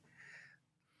day,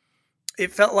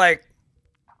 it felt like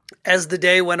as the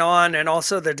day went on and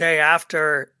also the day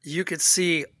after, you could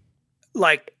see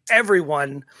like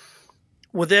everyone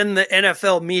within the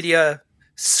NFL media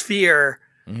sphere,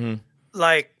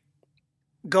 like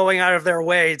going out of their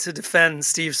way to defend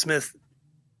Steve Smith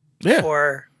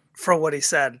for what he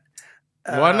said.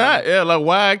 Why not? Yeah, like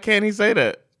why can't he say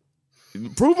that?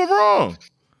 Prove him wrong.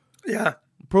 Yeah.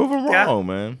 Prove him wrong,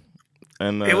 man.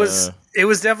 And it was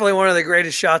definitely one of the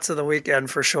greatest shots of the weekend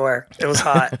for sure. It was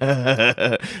hot.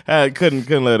 I couldn't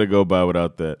let it go by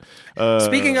without that.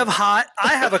 Speaking of hot,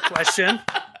 I have a question.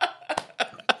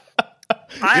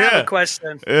 I have a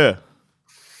question. Yeah.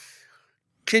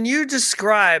 Can you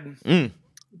describe,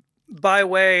 by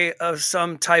way of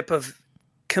some type of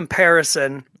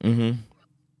comparison,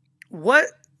 what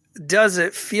does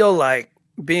it feel like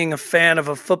being a fan of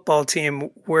a football team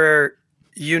where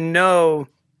you know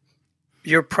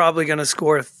you're probably going to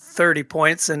score 30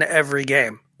 points in every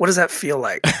game? What does that feel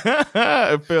like?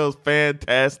 It feels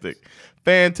fantastic.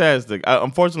 Fantastic.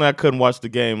 Unfortunately, I couldn't watch the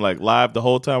game like live the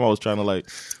whole time. I was trying to like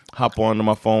hop onto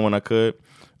my phone when I could.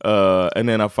 And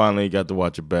then I finally got to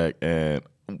watch it back and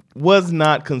was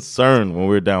not concerned when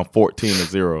we were down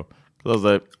 14-0. I was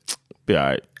like, be all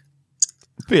right.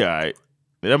 Be all right.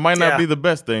 That might not be the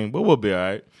best thing, but we'll be all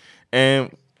right.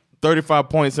 And 35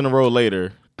 points in a row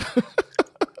later.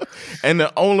 And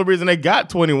the only reason they got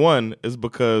 21 is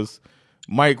because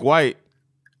Mike White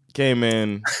came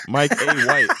in. Mike A.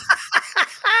 White.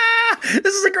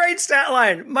 This is a great stat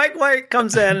line. Mike White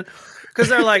comes in because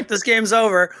they're like, this game's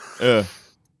over. Yeah.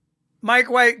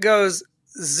 Mike White goes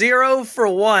 0 for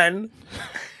 1.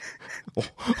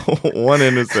 One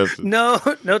interception. No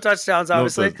touchdowns,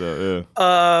 obviously. No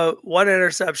touchdown, one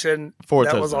interception. 4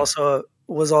 that touchdowns.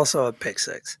 was also a pick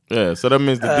six. Yeah, so that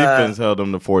means the defense held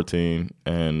them to 14,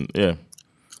 and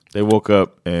they woke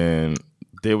up and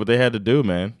did what they had to do,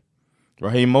 man.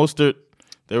 Raheem Mostert,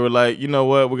 they were like, you know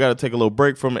what, we got to take a little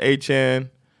break from Achane.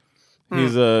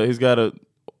 He's got to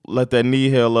let that knee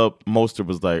heal up. Mostert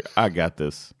was like, I got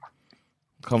this.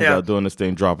 Comes out doing this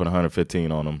thing, dropping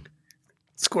 115 on him.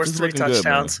 Scores 3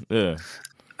 touchdowns. Good,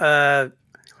 yeah.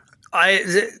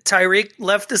 Tyreek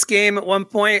left this game at one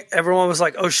point. Everyone was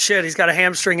like, oh shit, he's got a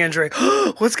hamstring injury.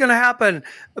 What's going to happen?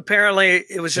 Apparently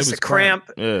it was just a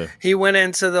cramp. Yeah. He went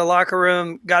into the locker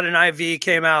room, got an IV,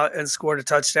 came out and scored a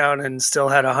touchdown and still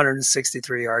had a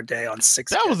 163-yard day on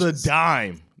 6 That catches. was a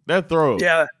dime. That throw.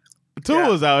 Yeah. Tua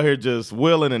was out here just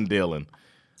willing and dealing.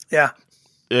 Yeah.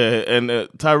 Yeah, and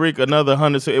Tyreek another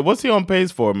 100. What's he on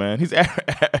pace for, man?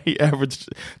 He averaged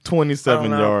 27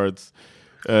 yards.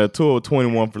 Tua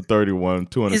 21 for 31.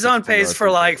 He's on pace for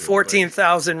like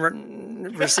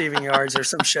 14,000 receiving yards or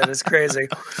some shit. It's crazy.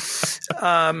 It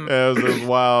was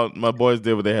wild. My boys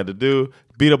did what they had to do.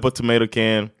 Beat up a tomato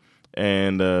can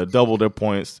and doubled their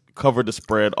points. Covered the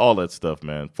spread. All that stuff,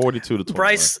 man.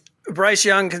 42-21. Bryce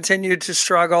Young continued to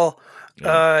struggle. He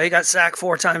got sacked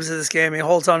 4 times in this game. He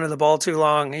holds onto the ball too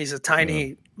long. He's a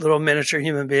tiny little miniature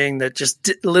human being that just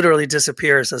literally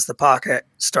disappears as the pocket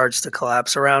starts to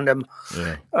collapse around him.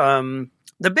 Yeah.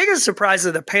 The biggest surprise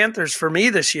of the Panthers for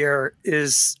me this year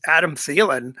is Adam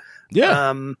Thielen.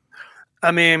 Yeah.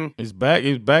 I mean, he's back.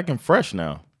 He's back and fresh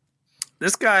now.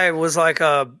 This guy was like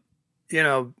a,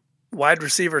 wide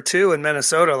receiver 2 in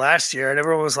Minnesota last year, and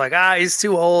everyone was like, he's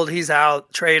too old, he's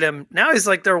out, trade him. Now he's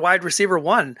like their wide receiver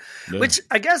 1, which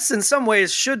I guess in some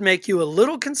ways should make you a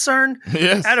little concerned.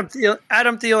 Yes. Adam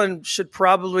Thielen should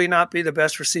probably not be the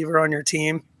best receiver on your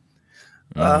team.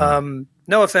 No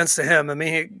offense to him. I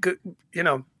mean,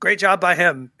 great job by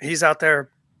him. He's out there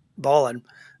balling.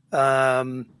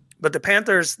 But the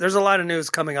Panthers, there's a lot of news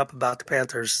coming up about the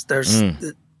Panthers. There's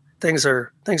things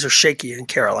are shaky in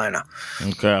Carolina.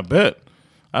 Okay,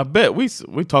 I bet we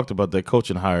talked about that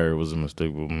coaching hire was a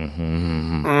mistake.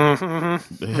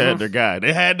 They had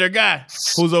their guy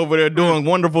who's over there doing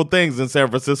wonderful things in San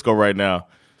Francisco right now,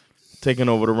 taking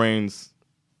over the reins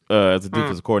as a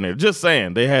defensive coordinator. Just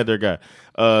saying, they had their guy.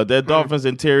 That Dolphins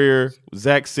interior,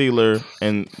 Zach Sealer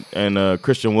and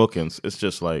Christian Wilkins. It's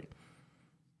just like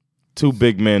 2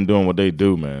 big men doing what they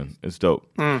do, man. It's dope.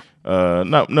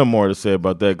 No more to say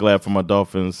about that. Glad for my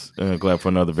Dolphins and glad for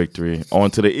another victory. On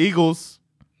to the Eagles.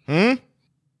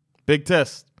 Big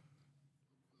test.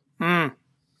 Next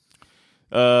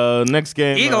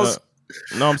game. Eagles.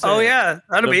 No, I'm saying. Oh yeah,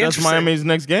 that'll be interesting. That's Miami's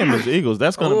next game is the Eagles.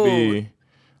 That's going to be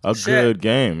a good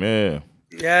game. Yeah.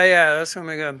 Yeah, that's going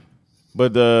to be good.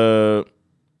 But the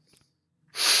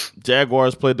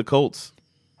Jaguars played the Colts.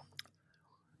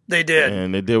 They did.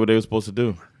 And they did what they were supposed to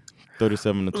do.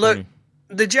 37-20. Look,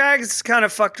 the Jags kind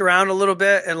of fucked around a little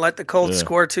bit and let the Colts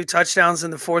score 2 touchdowns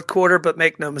in the fourth quarter, but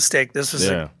make no mistake, this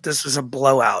was a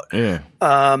blowout. Yeah.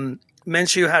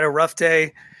 Minshew had a rough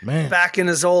day. Man. Back in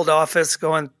his old office,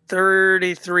 going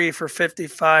 33 for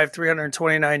 55,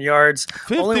 329 yards.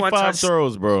 55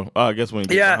 throws, bro. Oh, I guess when you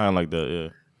get behind like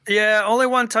that, Yeah, only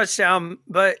 1 touchdown,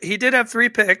 but he did have 3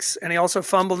 picks, and he also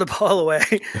fumbled the ball away.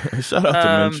 Shout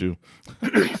out to Minshew.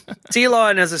 T-Law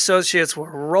and his associates were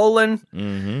rolling,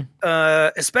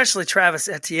 especially Travis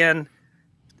Etienne.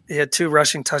 He had 2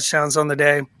 rushing touchdowns on the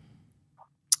day.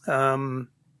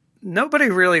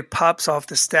 Nobody really pops off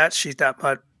the stat sheet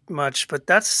that much, but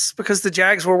that's because the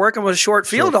Jags were working with a short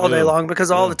field all day long because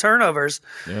of all the turnovers.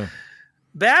 Yeah.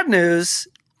 Bad news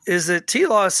is that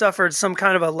T-Law suffered some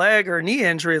kind of a leg or knee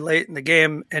injury late in the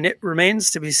game, and it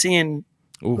remains to be seen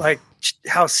like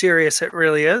how serious it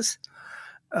really is.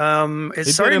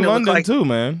 It's starting to London look like too,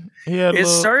 man.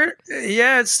 It's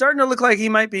starting to look like he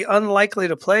might be unlikely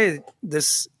to play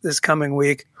this coming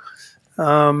week.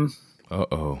 So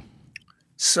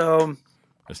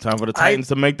it's time for the Titans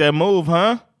to make that move,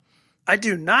 huh? I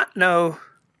do not know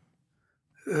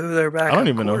who their backup. I don't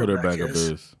even know who their backup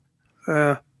is.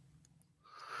 I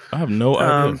have no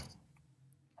idea.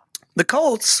 The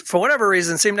Colts, for whatever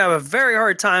reason, seem to have a very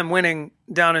hard time winning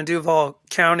down in Duval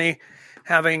County,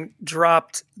 having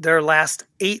dropped their last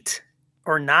 8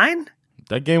 or 9.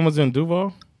 That game was in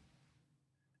Duval?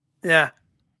 Yeah.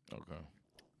 Okay.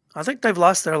 I think they've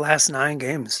lost their last 9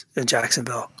 games in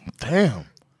Jacksonville. Damn.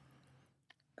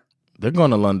 They're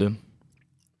going to London.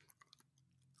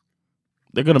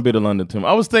 They're going to be the London team.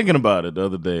 I was thinking about it the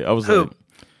other day. I was like,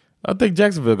 I think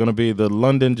Jacksonville going to be the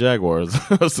London Jaguars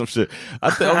or some shit. I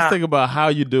was thinking about how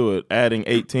you do it, adding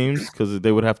 8 teams, because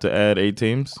they would have to add 8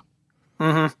 teams.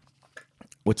 Mm-hmm.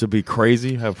 Which would be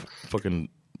crazy, have fucking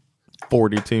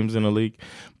 40 teams in the league.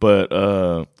 But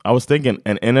I was thinking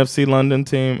an NFC London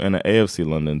team and an AFC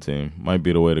London team might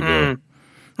be the way to go.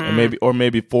 And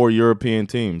maybe 4 European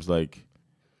teams, like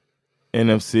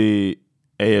NFC,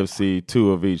 AFC,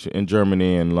 2 of each in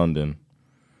Germany and London.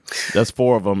 That's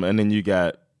 4 of them. And then you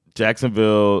got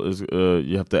Jacksonville is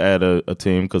you have to add a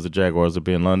team because the Jaguars will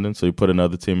be in London. So you put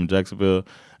another team in Jacksonville,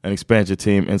 an expansion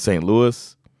team in St.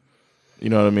 Louis. You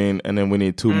know what I mean? And then we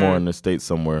need 2 more in the States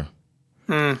somewhere.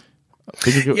 I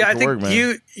think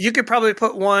you could probably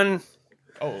put one.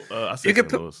 I said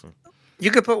St. Louis.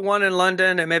 You could put one in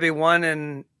London and maybe one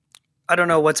in, I don't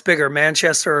know what's bigger,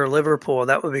 Manchester or Liverpool.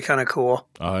 That would be kind of cool.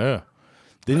 Oh, yeah.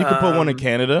 Then you could put one in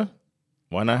Canada.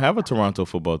 Why not have a Toronto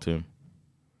football team?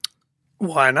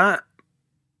 Why not?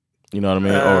 You know what I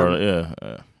mean?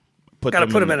 Got to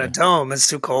put them in a dome. It's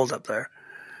too cold up there.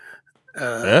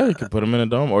 You could put them in a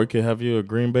dome, or you could have you a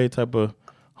Green Bay type of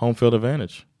home field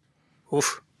advantage.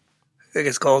 Oof. It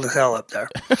gets cold as hell up there.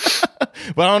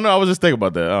 But I don't know. I was just thinking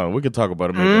about that. We could talk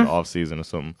about it maybe in the off season or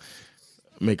something.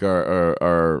 Make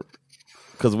our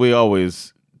because we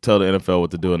always tell the NFL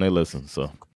what to do and they listen.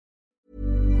 So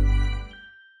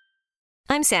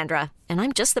I'm Sandra, and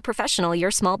I'm just the professional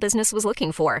your small business was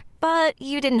looking for. But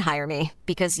you didn't hire me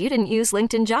because you didn't use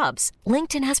LinkedIn Jobs.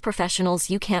 LinkedIn has professionals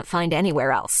you can't find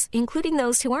anywhere else, including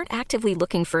those who aren't actively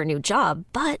looking for a new job,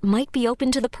 but might be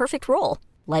open to the perfect role,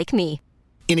 like me.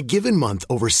 In a given month,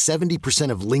 over 70%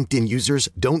 of LinkedIn users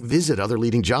don't visit other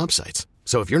leading job sites.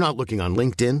 So if you're not looking on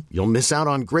LinkedIn, you'll miss out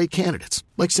on great candidates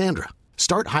like Sandra.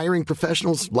 Start hiring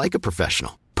professionals like a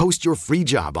professional. Post your free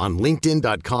job on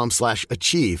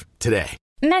linkedin.com/achieve today.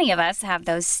 Many of us have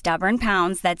those stubborn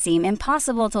pounds that seem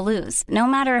impossible to lose, no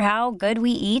matter how good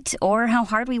we eat or how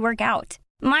hard we work out.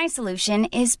 My solution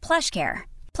is PlushCare.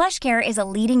 PlushCare is a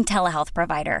leading telehealth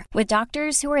provider with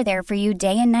doctors who are there for you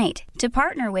day and night to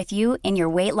partner with you in your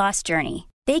weight loss journey.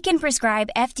 They can prescribe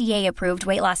FDA-approved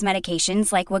weight loss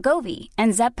medications like Wegovy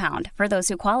and Zepbound for those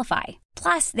who qualify.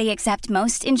 Plus, they accept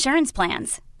most insurance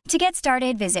plans. To get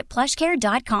started, visit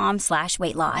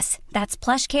plushcare.com/weightloss. That's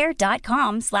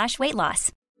plushcare.com/weightloss.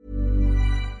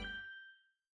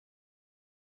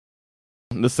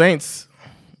 The Saints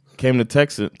came to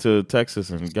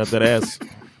Texas and got that ass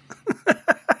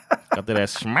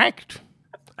smacked.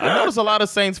 I noticed a lot of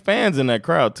Saints fans in that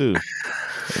crowd too.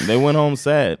 They went home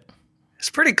sad. It's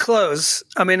pretty close.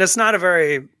 I mean, it's not a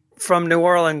very from New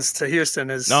Orleans to Houston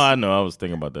is. No, I know. I was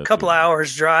thinking about that. A couple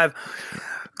hours drive.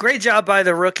 Great job by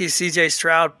the rookie C.J.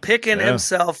 Stroud picking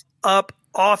himself up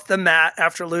off the mat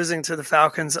after losing to the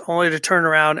Falcons, only to turn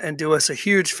around and do us a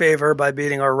huge favor by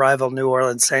beating our rival New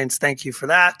Orleans Saints. Thank you for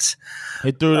that.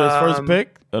 He threw his first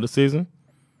pick of the season.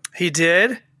 He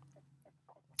did.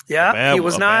 Yeah, he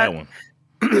was not.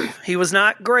 He was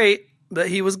not great, but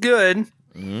he was good.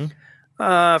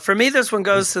 Mm-hmm. For me, this one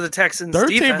goes to the Texans.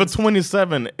 13 defense. for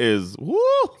 27 is woo.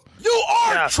 You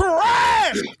are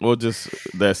trash. Well, just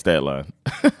that stat line.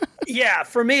 Yeah,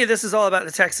 for me, this is all about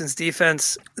the Texans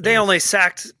defense. They only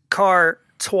sacked Carr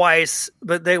twice,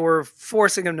 but they were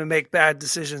forcing him to make bad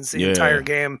decisions the entire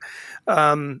game.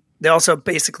 They also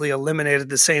basically eliminated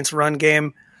the Saints' run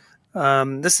game.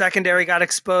 The secondary got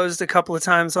exposed a couple of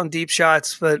times on deep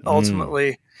shots, but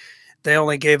ultimately they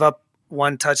only gave up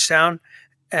one touchdown.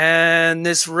 And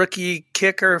this rookie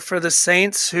kicker for the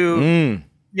Saints who,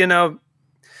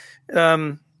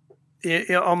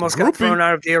 almost got thrown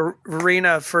out of the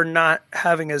arena for not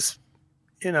having his,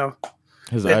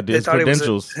 his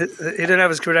credentials. He didn't have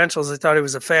his credentials. They thought he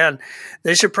was a fan.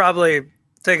 They should probably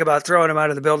think about throwing him out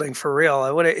of the building for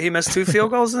real. He missed 2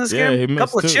 field goals in this game. A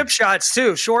couple of chip shots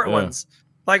too, short ones,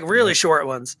 like really short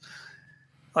ones,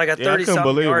 like a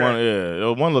 30-something yarder. I couldn't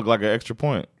believe one looked like an extra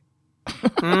point.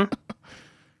 Mm-hmm.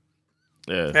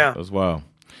 Yeah, that was wild.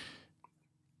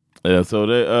 Yeah,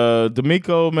 so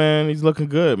D'Amico, man, he's looking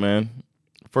good, man.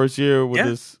 First year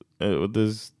with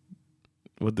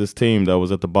this team that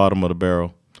was at the bottom of the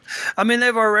barrel. I mean,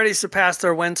 they've already surpassed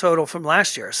their win total from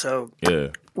last year, so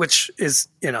which is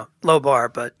low bar,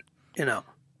 but Yeah,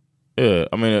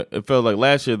 I mean, it felt like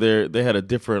last year they had a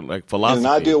different philosophy. In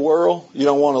an ideal world, you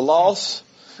don't want a loss.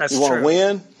 That's you want true. to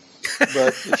win,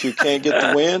 but if you can't get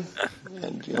the win,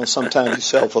 and sometimes you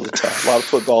settle for the tie. A lot of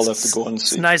football left to go in the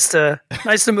season. It's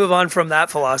nice to move on from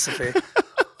that philosophy.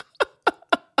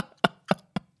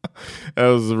 That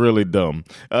was really dumb.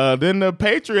 Then the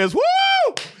Patriots, woo!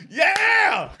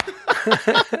 Yeah!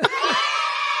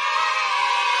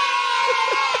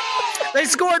 They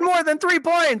scored more than 3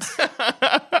 points.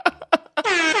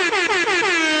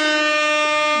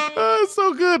 It's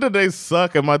so good that they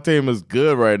suck and my team is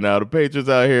good right now. The Patriots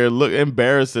out here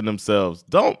embarrassing themselves.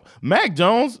 Don't Mac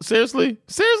Jones, seriously?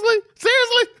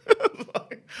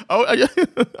 Oh, are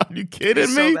you kidding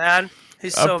He's me? So bad.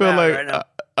 He's so bad right now.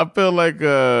 I feel like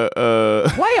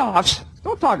Playoffs?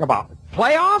 Don't talk about it.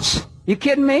 Playoffs? You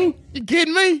kidding me?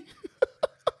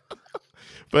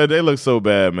 But they look so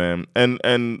bad, man.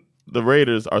 And the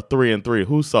Raiders are 3-3.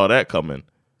 Who saw that coming?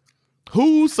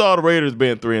 Who saw the Raiders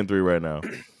being 3-3 right now?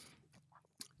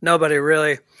 Nobody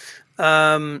really.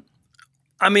 I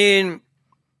mean,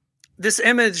 this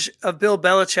image of Bill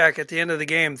Belichick at the end of the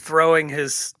game throwing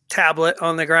his tablet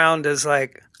on the ground is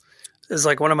like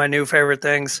one of my new favorite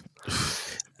things.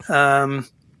 I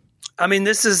mean,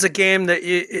 this is a game that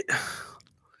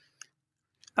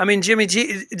Jimmy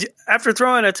G, after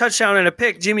throwing a touchdown and a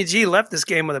pick, Jimmy G left this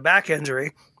game with a back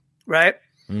injury, right?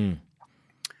 And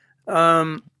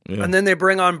then they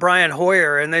bring on Brian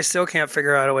Hoyer, and they still can't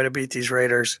figure out a way to beat these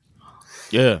Raiders.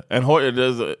 Yeah, and Hoyer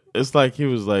does. It's like he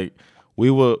was like, we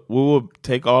will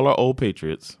take all our old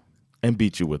Patriots and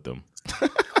beat you with them.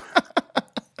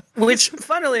 Which,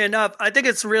 funnily enough, I think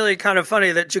it's really kind of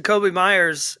funny that Jacoby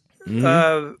Myers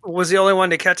was the only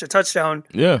one to catch a touchdown.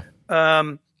 Yeah.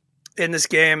 In this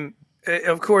game.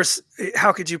 Of course,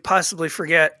 how could you possibly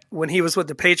forget when he was with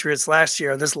the Patriots last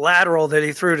year, this lateral that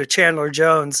he threw to Chandler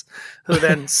Jones, who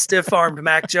then stiff-armed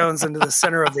Mac Jones into the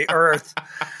center of the earth.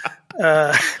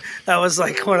 That was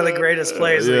like one of the greatest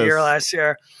plays of the year last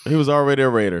year. He was already a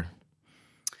Raider.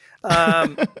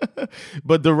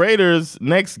 But the Raiders'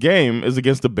 next game is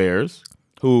against the Bears,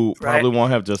 who probably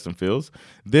won't have Justin Fields.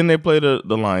 Then they play the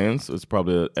Lions. It's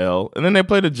probably an L. And then they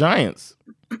play the Giants.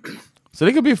 So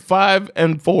they could be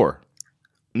 5-4.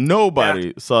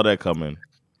 Nobody saw that coming.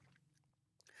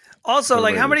 Also,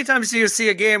 how many times do you see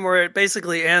a game where it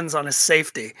basically ends on a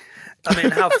safety? I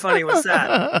mean, how funny was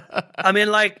that? I mean,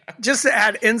 just to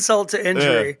add insult to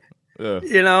injury.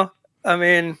 Yeah. I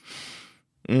mean.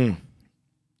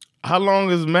 How long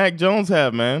does Mac Jones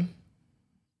have, man?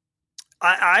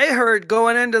 I heard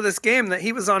going into this game that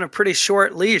he was on a pretty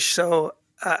short leash, so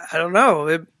I don't know.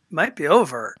 It might be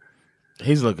over.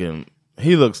 He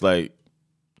looks like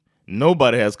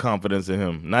nobody has confidence in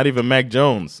him. Not even Mac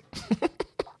Jones.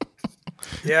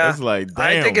 Yeah. It's like,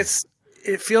 damn. I think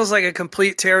it feels like a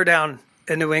complete teardown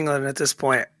in New England at this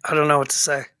point. I don't know what to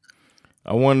say.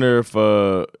 I wonder if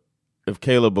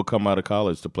Caleb will come out of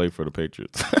college to play for the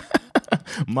Patriots.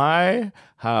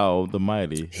 How the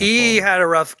mighty. He had a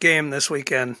rough game this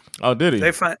weekend. Oh, did he?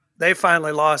 They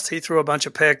finally lost. He threw a bunch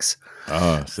of picks.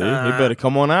 See, he better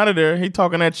come on out of there. He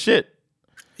talking that shit.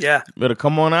 Yeah. Better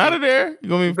come on out of there. You're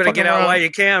gonna be better get out while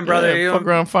you can, brother. Yeah, fuck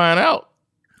around, find out.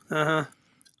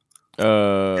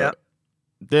 Yeah.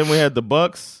 Then we had the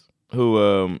Bucks,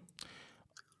 who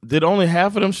did only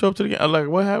half of them show up to the game. I'm like,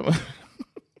 what happened?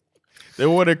 They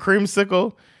wore their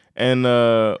creamsicle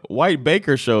and White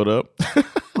Baker showed up.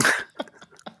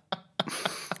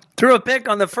 Threw a pick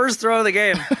on the first throw of the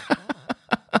game.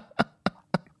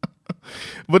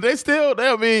 But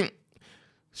I mean,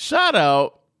 shout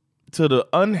out to the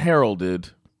unheralded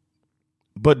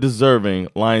but deserving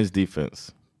Lions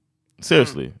defense.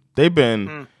 Seriously, they've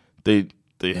been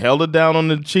they held it down on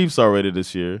the Chiefs already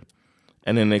this year,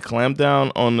 and then they clamped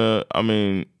down on the. I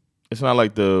mean, it's not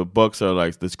like the Bucs are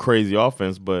like this crazy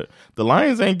offense, but the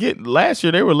Lions ain't getting. Last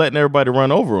year they were letting everybody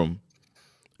run over them,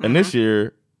 and this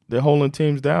year they're holding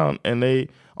teams down, and they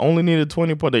only needed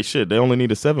 20 points. They only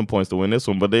needed 7 points to win this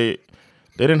one, but they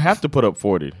didn't have to put up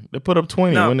 40. They put up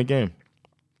 20 and win the game.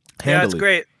 Yeah, it's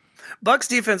great. Bucs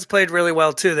defense played really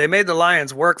well, too. They made the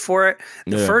Lions work for it.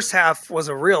 The first half was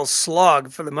a real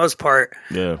slog for the most part.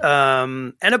 Yeah.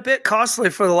 And a bit costly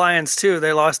for the Lions, too.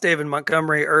 They lost David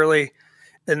Montgomery early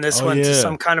in this one to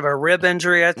some kind of a rib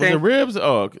injury, I think. Was it ribs?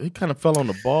 Oh, he kind of fell on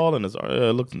the ball, and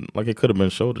it looked like it could have been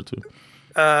shoulder, too.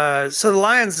 So the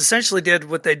Lions essentially did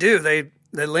what they do. They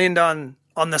leaned on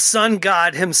the sun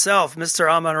god himself,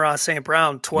 Mr. Amon-Ra St.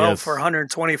 Brown, 12 for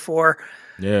 124,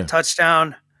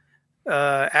 touchdown,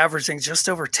 averaging just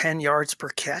over 10 yards per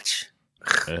catch.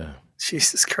 Yeah.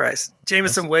 Jesus Christ.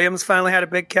 Jamison Williams finally had a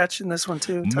big catch in this one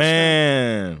too. Touchdown.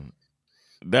 Man,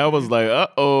 that was like,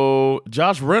 uh-oh.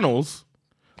 Josh Reynolds,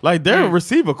 like they're a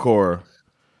receiver core.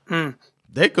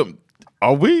 They could,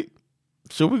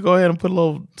 should we go ahead and put a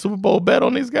little Super Bowl bet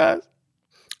on these guys?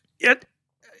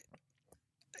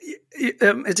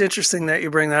 It's interesting that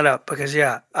you bring that up because,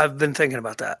 I've been thinking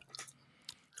about that.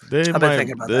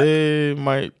 They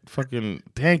might fucking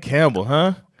Dan Campbell,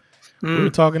 huh? We were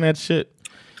talking that shit.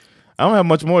 I don't have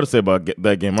much more to say about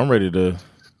that game. I'm ready to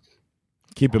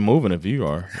keep it moving if you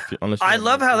are. I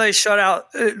love how they shut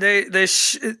out.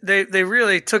 They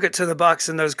really took it to the Bucs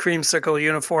in those creamsicle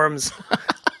uniforms.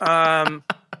 I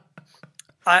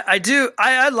do.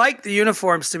 I like the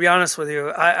uniforms, to be honest with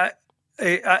you.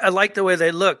 I like the way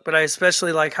they look, but I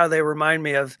especially like how they remind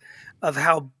me of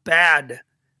how bad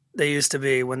they used to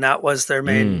be when that was their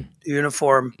main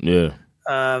uniform. Yeah.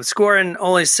 Scoring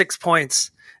only 6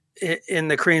 points in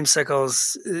the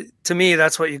creamsicles, to me,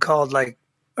 that's what you called like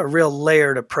a real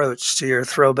layered approach to your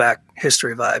throwback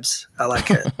history vibes. I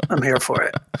like it. I'm here for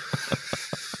it.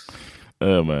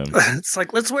 Oh, man. It's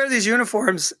like, let's wear these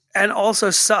uniforms and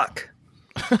also suck.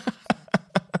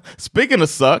 Speaking of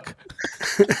suck,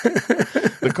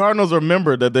 the Cardinals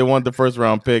remembered that they won the first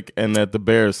round pick and that the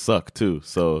Bears suck too.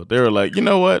 So they were like, you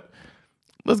know what?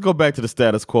 Let's go back to the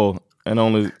status quo and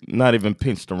only not even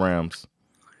pinch the Rams,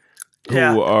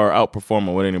 who are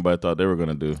outperforming what anybody thought they were going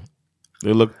to do.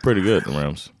 They look pretty good, the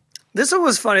Rams. This one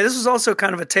was funny. This was also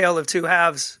kind of a tale of two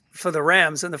halves for the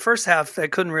Rams. In the first half, they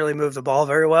couldn't really move the ball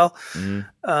very well.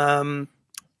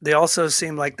 They also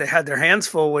seemed like they had their hands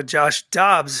full with Josh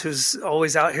Dobbs, who's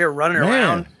always out here running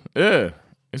around. Yeah,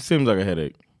 it seems like a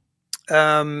headache.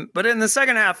 But in the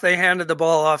second half, they handed the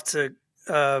ball off to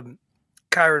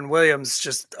Kyron Williams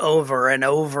just over and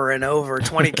over and over.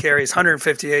 20 carries,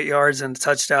 158 yards, and a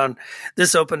touchdown.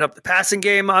 This opened up the passing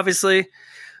game, obviously.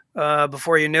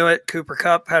 Before you knew it, Cooper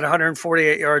Kupp had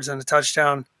 148 yards and a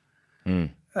touchdown. Yeah,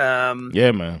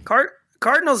 man.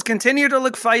 Cardinals continue to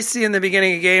look feisty in the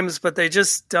beginning of games, but they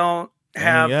just don't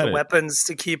have the weapons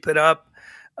to keep it up.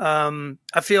 I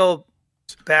feel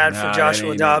bad for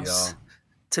Joshua Dobbs,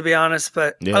 to be honest,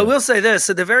 but I will say this,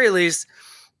 at the very least,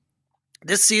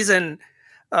 this season,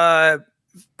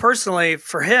 personally,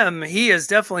 for him, he has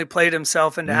definitely played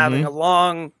himself into having a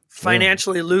long,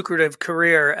 financially lucrative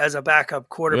career as a backup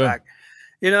quarterback.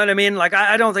 You know what I mean? Like,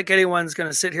 I don't think anyone's going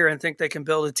to sit here and think they can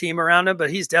build a team around him,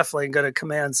 but he's definitely going to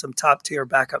command some top-tier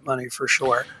backup money for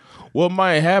sure. What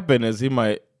might happen is he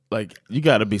might, like, you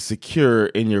got to be secure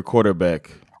in your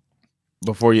quarterback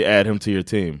before you add him to your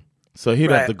team. So he'd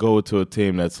have to go to a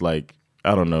team that's like,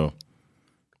 I don't know,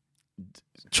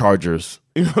 Chargers.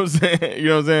 You know what I'm saying? You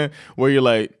know what I'm saying? Where you're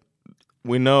like,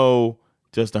 we know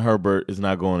Justin Herbert is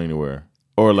not going anywhere.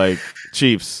 Or like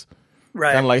Chiefs.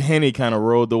 Right. Kind of like Henny kind of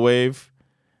rode the wave.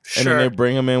 And then they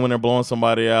bring him in when they're blowing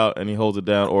somebody out and he holds it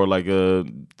down. Or like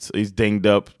he's dinged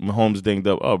up. Mahomes dinged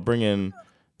up. Oh, bring in.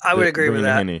 I would agree with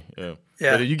that. Henny. Yeah.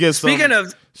 But you get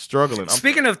struggling.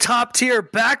 Speaking of top tier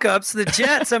backups, the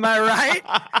Jets, am I right?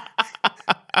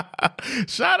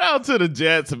 Shout out to the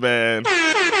Jets, man.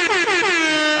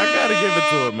 I gotta give it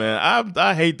to them, man.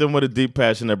 I hate them with a deep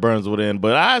passion that burns within,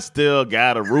 but I still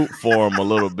gotta root for them a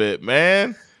little bit,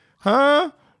 man. Huh?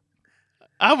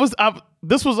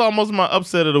 This was almost my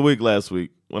upset of the week last week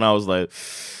when I was like,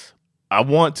 I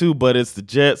want to, but it's the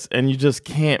Jets, and you just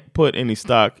can't put any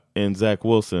stock in Zach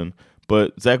Wilson.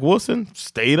 But Zach Wilson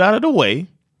stayed out of the way,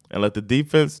 and let the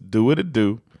defense do what it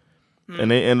do. And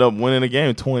they end up winning the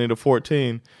game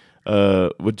 20-14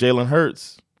 with Jalen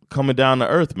Hurts coming down to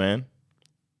earth, man.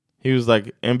 He was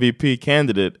like MVP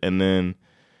candidate, and then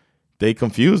they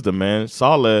confused him, man.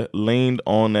 Saleh leaned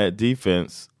on that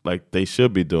defense like they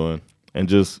should be doing and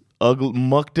just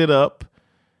mucked it up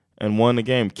and won the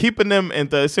game. Keeping them in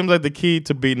it seems like the key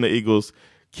to beating the Eagles,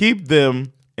 keep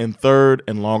them in third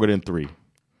and longer than 3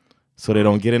 so they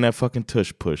don't get in that fucking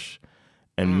tush push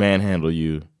and manhandle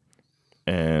you.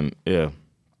 And, yeah.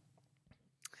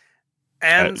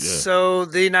 And so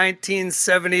the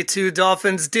 1972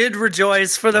 Dolphins did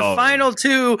rejoice, for the final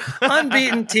 2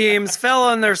 unbeaten teams fell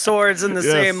on their swords in the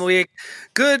same week.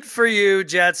 Good for you,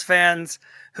 Jets fans,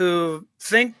 who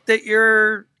think that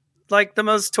you're like the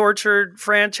most tortured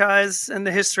franchise in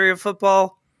the history of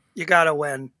football. You got to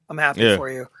win. I'm happy for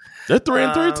you. They're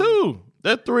 3-3 too.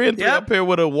 They're 3-3 up here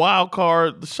with a wild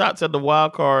card, the shots at the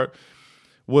wild card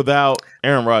without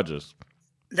Aaron Rodgers.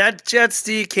 That Jets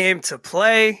D came to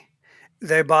play.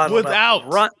 They bottled up the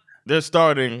run. They're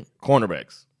starting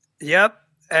cornerbacks. Yep,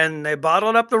 and they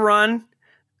bottled up the run.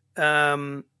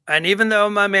 And even though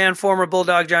my man, former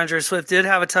Bulldog John Drew Swift, did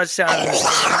have a touchdown,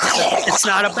 it's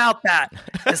not about that.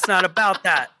 It's not about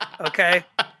that. Okay.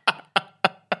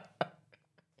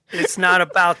 It's not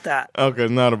about that. Okay,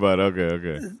 it's not about it.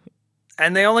 Okay.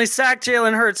 And they only sacked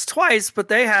Jalen Hurts twice, but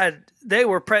they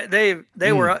were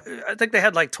I think they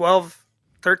had like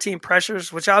 13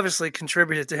 pressures, which obviously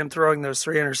contributed to him throwing those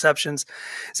 3 interceptions.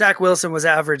 Zach Wilson was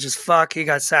average as fuck. He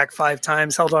got sacked 5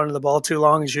 times, held onto the ball too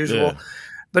long as usual. Yeah.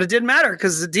 But it didn't matter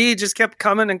because the D just kept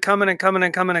coming and coming and coming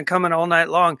and coming and coming all night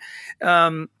long.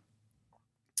 Over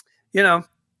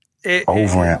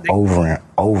and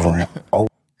over.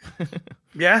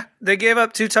 Yeah, they gave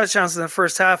up 2 touchdowns in the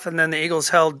first half, and then the Eagles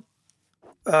held,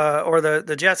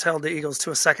 the Jets held the Eagles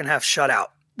to a second half shutout.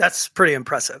 That's pretty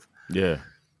impressive. Yeah.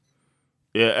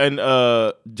 Yeah, and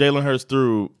Jalen Hurts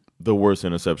threw the worst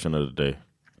interception of the day.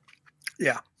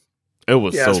 Yeah. It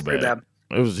was so bad.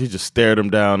 He just stared him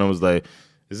down and was like,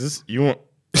 "Is this you want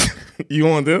you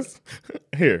want this?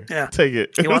 Here. Take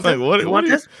it." You want, like, what want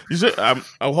this? You should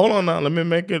hold on now. Let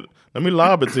me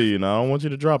lob it to you now. I don't want you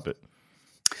to drop it.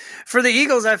 For the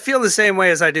Eagles, I feel the same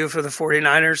way as I do for the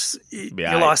 49ers.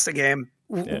 You lost the game.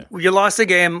 Yeah. You lost the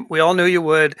game. We all knew you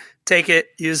would. Take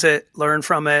it, use it, learn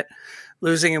from it.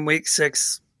 Losing in week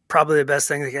 6, probably the best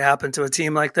thing that could happen to a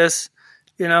team like this,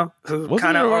 who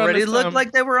kind of already looked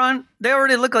like they were on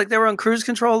cruise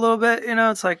control a little bit.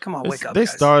 It's like, come on, wake up. They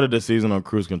guys. Started the season on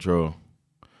cruise control.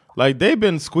 Like, they've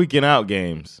been squeaking out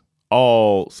games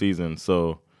all season,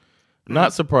 so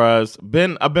not surprised.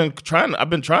 I've been trying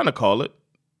to call it.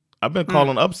 I've been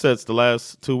calling upsets the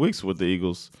last 2 weeks with the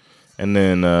Eagles, and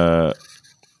then well,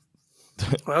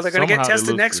 they're going to get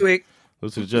tested next week.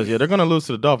 Lose to the Jets. Yeah, they're going to lose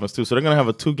to the Dolphins, too. So they're going to have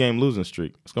a 2-game losing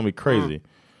streak. It's going to be crazy.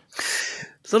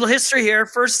 Little history here.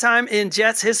 First time in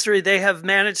Jets history they have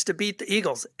managed to beat the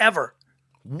Eagles. Ever.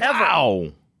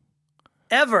 Wow.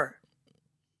 Ever.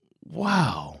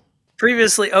 Wow.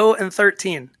 Previously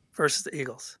 0-13 versus the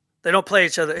Eagles. They don't play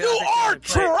each other. You are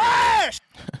trash!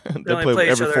 They play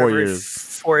every 4 years.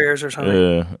 4 years or something.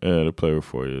 Yeah, they play every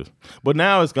 4 years. But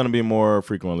now it's going to be more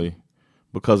frequently.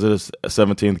 Because it's a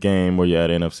 17th game where you're at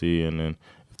NFC, and then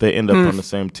if they end up on the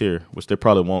same tier, which they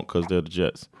probably won't because they're the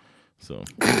Jets. So,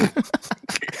 as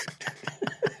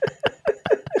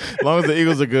long as the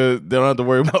Eagles are good, they don't have to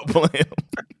worry about playing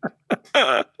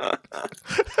them.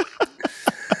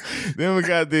 Then we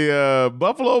got the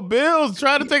Buffalo Bills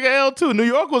trying to take an L too. New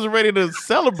York was ready to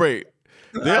celebrate.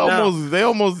 They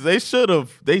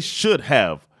should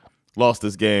have lost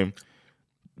this game.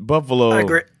 Buffalo. I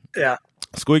agree. Yeah.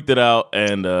 Squeaked it out,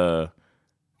 and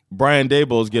Brian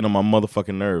Daboll is getting on my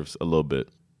motherfucking nerves a little bit.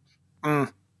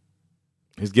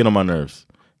 He's getting on my nerves.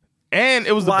 And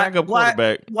it was the backup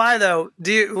quarterback. Why though?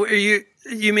 Do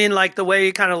you mean like the way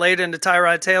he kind of laid into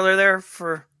Tyrod Taylor there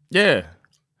for? Yeah,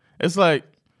 it's like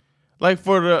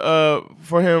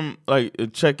for him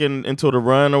like checking into the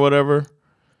run or whatever.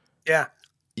 Yeah,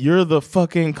 you're the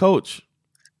fucking coach.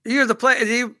 You're the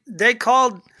play. They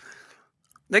called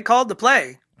the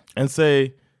play. And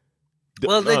say,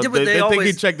 well, they did what they always think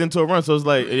he checked into a run, so it's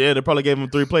like, yeah, they probably gave him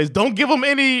 3 plays. Don't give him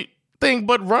anything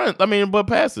but but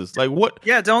passes. Like what?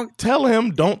 Yeah, don't tell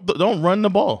him don't run the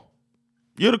ball.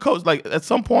 You're the coach. Like at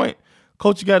some point,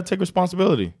 coach, you got to take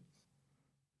responsibility.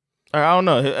 I don't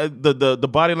know the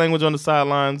body language on the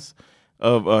sidelines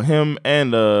of him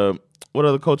and what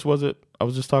other coach was it? I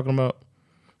was just talking about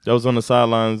that was on the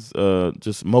sidelines,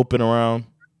 just moping around.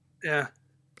 Yeah,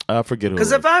 I forget who.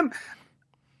 Because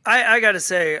I got to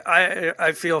say,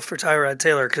 I feel for Tyrod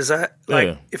Taylor because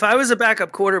if I was a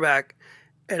backup quarterback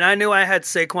and I knew I had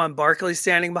Saquon Barkley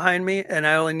standing behind me, and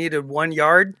I only needed 1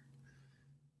 yard,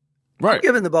 right? I'm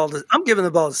giving the ball to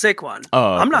Saquon.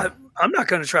 Oh, okay. I'm not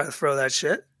going to try to throw that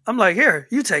shit. I'm like, here,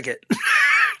 you take it.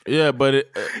 Yeah, but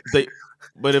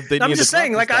if they I'm just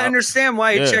saying, like, I understand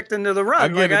why he checked into the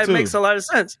run. Like, it makes a lot of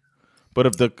sense.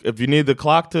 But if you need the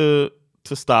clock to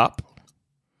stop,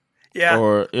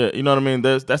 or you know what I mean.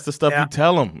 That's the stuff you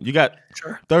tell him. You got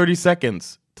 30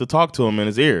 seconds to talk to him in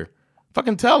his ear.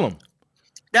 Fucking tell him.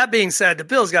 That being said, the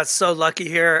Bills got so lucky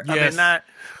here. Yes. I mean,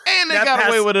 and they got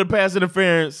away with a pass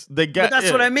interference. But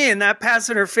that's what I mean. That pass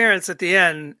interference at the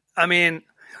end. I mean,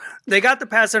 they got the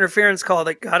pass interference call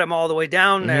that got him all the way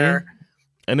down there.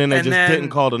 And then they didn't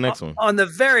call the next one. On the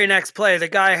very next play, the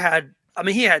guy had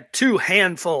 2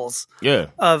 handfuls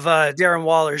of Darren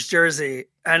Waller's jersey.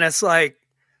 And it's like,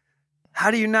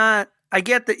 how do you not? I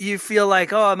get that you feel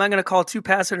like, oh, am I going to call 2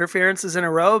 pass interferences in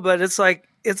a row? But it's like,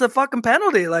 it's a fucking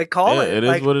penalty. Like, call it. It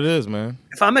is what it is, man.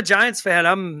 If I'm a Giants fan,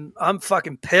 I'm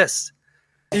fucking pissed.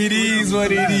 It is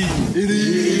what it is. It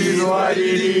is what it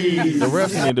is. The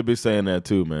refs need to be saying that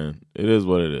too, man. It is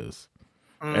what it is.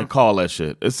 And call that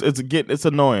shit. It's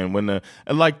annoying when what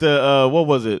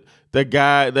was it?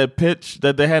 That pitch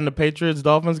that they had in the Patriots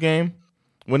Dolphins game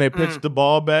when they pitched the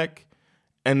ball back,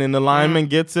 and then the lineman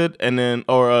gets it, and then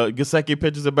Gesicki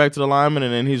pitches it back to the lineman,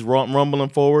 and then he's rumbling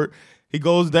forward. He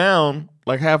goes down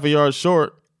like half a yard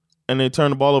short, and they turn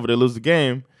the ball over. They lose the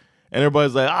game, and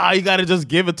everybody's like, you got to just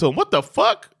give it to him. What the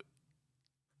fuck?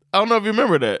 I don't know if you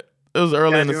remember that. It was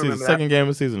early in the season, second game of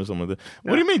the season or something like that.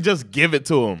 What do you mean just give it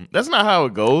to him? That's not how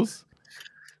it goes.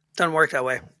 Doesn't work that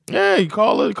way. Yeah, you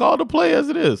call the play as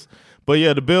it is. But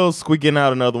yeah, the Bills squeaking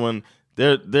out another one.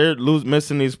 They're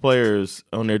missing these players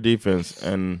on their defense,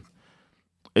 and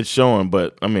it's showing.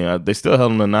 But I mean, they still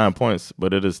held them to 9 points.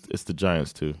 But it's the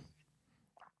Giants too.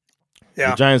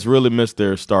 Yeah, the Giants really missed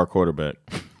their star quarterback.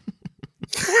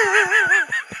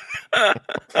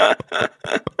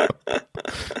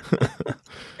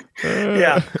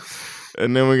 Yeah.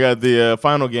 And then we got the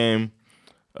final game.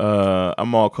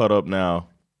 I'm all caught up now.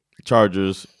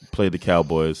 Chargers played the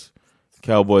Cowboys.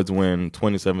 Cowboys win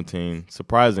 2017.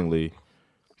 Surprisingly,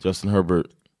 Justin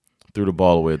Herbert threw the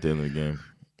ball away at the end of the game.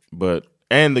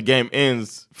 And the game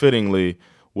ends fittingly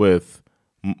with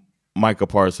Micah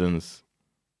Parsons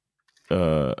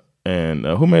and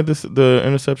who made the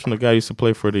interception? The guy who used to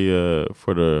play for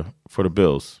the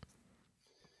Bills.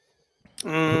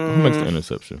 Who makes the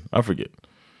interception? I forget.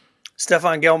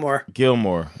 Stephon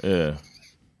Gilmore. Yeah,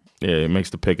 he makes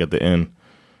the pick at the end.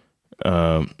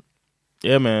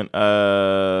 Yeah, man.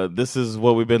 This is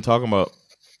what we've been talking about.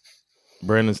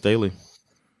 Brandon Staley.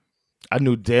 I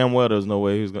knew damn well there was no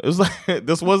way he was going. It was like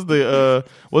this was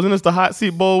wasn't this the hot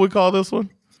seat bowl we call this one?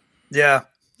 Yeah.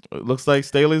 It looks like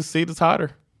Staley's seat is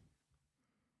hotter.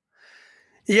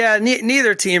 Yeah,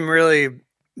 neither team really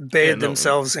bathed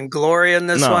themselves in glory in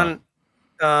this one.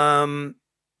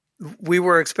 We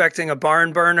were expecting a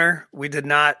barn burner. We did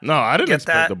not. No, I didn't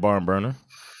expect a barn burner.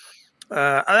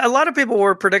 A lot of people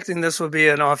were predicting this would be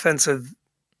an offensive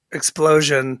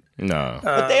explosion. No.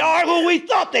 But they are who we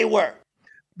thought they were.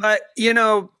 But,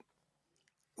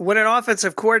 when an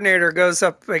offensive coordinator goes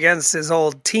up against his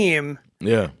old team,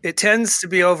 it tends to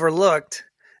be overlooked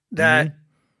that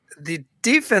the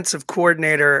defensive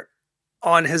coordinator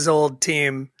on his old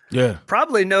team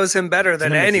probably knows him better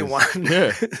than anyone.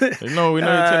 Yeah. We know your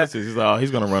tendencies. He's like, he's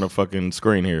going to run a fucking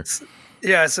screen here.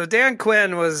 Yeah, so Dan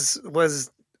Quinn was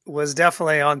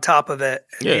definitely on top of it.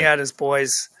 And he had his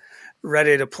boys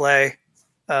ready to play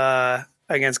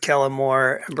against Kellen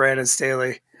Moore and Brandon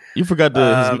Staley. You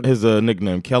forgot his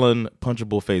nickname, Kellen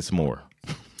Punchable Face Moore.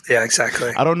 Yeah,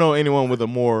 exactly. I don't know anyone with a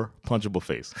more punchable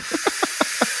face.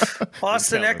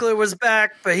 Austin Eckler was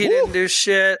back, but he didn't do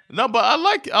shit. No, but I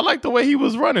like the way he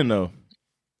was running though.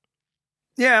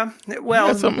 Yeah,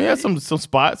 well, he had some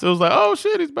spots. It was like, oh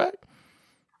shit, he's back.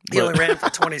 He only ran for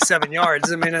 27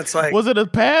 yards. I mean, it's like, was it a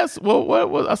pass? Well, what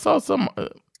was? I saw some.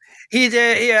 He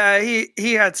did. Yeah,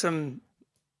 he had some.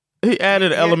 He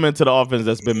added an element to the offense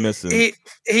that's been missing.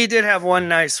 He did have one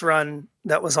nice run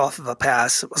that was off of a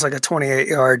pass. It was like a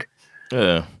 28-yard.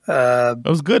 Yeah, it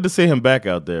was good to see him back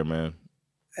out there, man.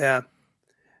 Yeah,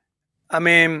 I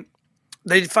mean,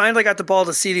 they finally got the ball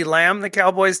to CeeDee Lamb. The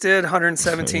Cowboys did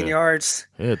 117 yards.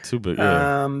 Yeah, too big.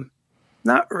 Yeah.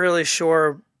 Not really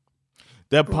sure.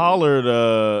 That Pollard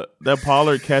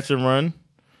catch and run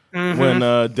when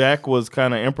Dak was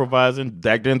kind of improvising.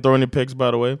 Dak didn't throw any picks,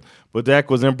 by the way, but Dak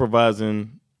was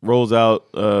improvising, rolls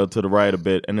out to the right a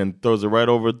bit, and then throws it right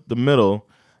over the middle,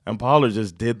 and Pollard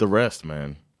just did the rest,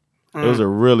 man. It was a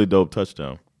really dope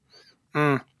touchdown.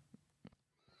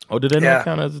 Oh, did that not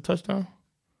count as a touchdown?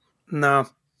 No.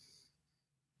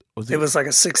 It was like a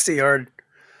 60-yard.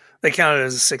 They counted it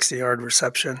as a 60-yard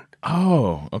reception.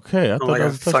 Oh, okay. I thought that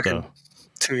was a touchdown. Fucking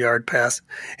 2-yard pass.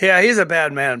 Yeah, he's a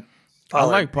bad man. Pollard.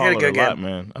 I like Pollard a lot,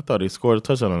 man. I thought he scored a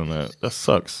touchdown on that. That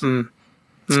sucks.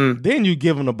 Then you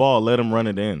give him the ball, let him run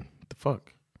it in. What the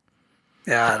fuck?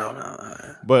 Yeah, I don't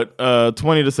know. But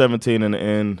 20-17 in the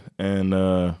end, and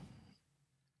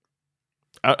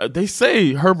they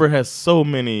say Herbert has so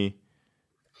many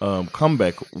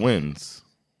comeback wins,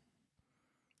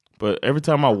 but every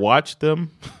time I watch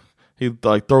them, he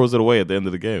like throws it away at the end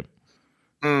of the game.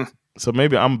 So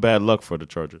maybe I'm bad luck for the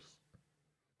Chargers.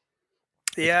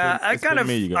 Yeah,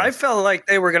 I felt like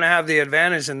they were going to have the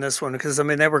advantage in this one because, I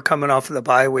mean, they were coming off of the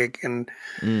bye week. And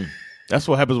that's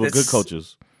what happens with good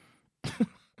coaches.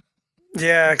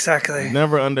 Yeah, exactly.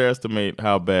 Never underestimate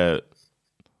how bad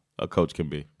a coach can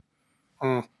be.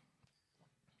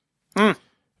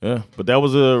 Yeah, but that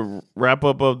was a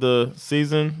wrap-up of the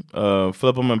season.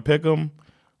 Flip them and pick them.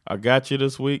 I got you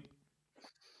this week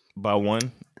by 1,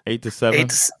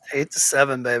 8-7.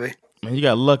 8-7, baby. Man, you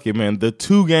got lucky, man. The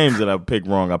 2 games that I picked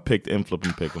wrong, I picked and flip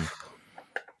and pick them.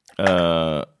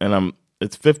 And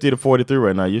it's 50-43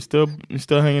 right now. You're still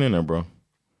hanging in there, bro.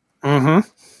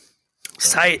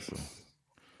 It's tight.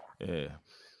 Yeah.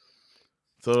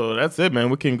 So that's it, man.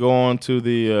 We can go on to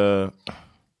the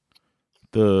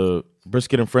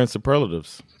brisket and friends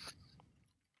superlatives.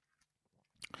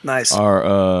 Nice.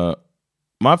 My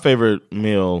favorite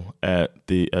meal at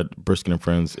brisket and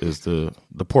friends is the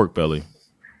pork belly.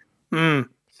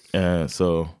 And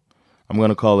so I'm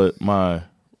gonna call it my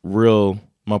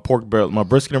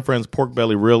brisket and friends pork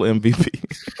belly real MVP.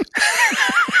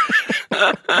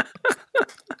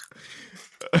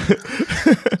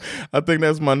 I think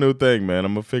that's my new thing, man.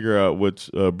 I'm gonna figure out which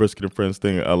brisket and friends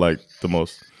thing I like the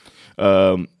most.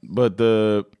 But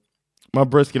my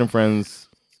brisket and friends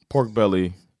pork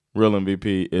belly real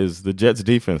MVP is the Jets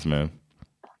defense, man.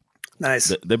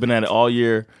 Nice. They've been at it all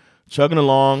year, chugging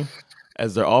along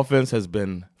as their offense has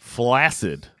been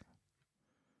flaccid.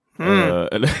 You're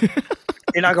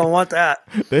not gonna want that.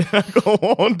 They're not gonna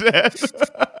want that.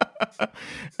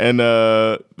 And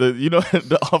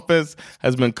the offense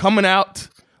has been coming out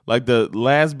like the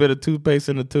last bit of toothpaste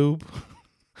in the tube.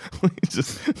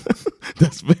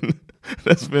 That's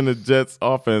been the Jets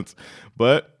offense.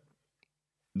 But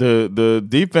the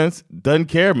defense doesn't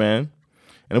care, man.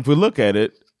 And if we look at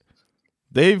it,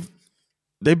 they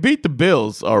beat the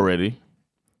Bills already.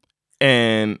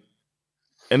 And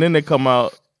then they come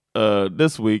out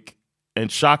this week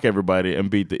and shock everybody and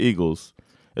beat the Eagles.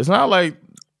 It's not like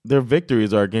their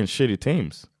victories are against shitty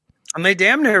teams. And they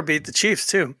damn near beat the Chiefs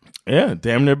too. Yeah,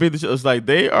 damn near beat the Chiefs. It's like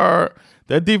their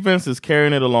defense is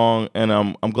carrying it along, and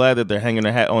I'm glad that they're hanging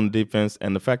their hat on the defense.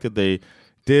 And the fact that they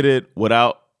did it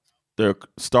without their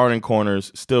starting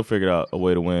corners, still figured out a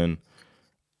way to win.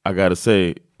 I gotta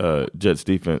say, Jets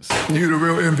defense. You the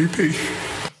real MVP.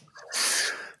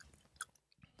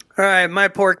 All right, my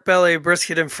pork belly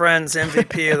brisket and friends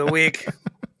MVP of the week.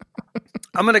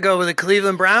 I'm going to go with the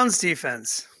Cleveland Browns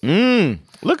defense.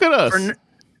 Look at us.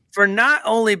 For not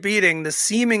only beating the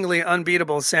seemingly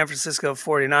unbeatable San Francisco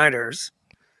 49ers,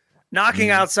 knocking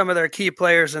out some of their key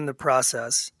players in the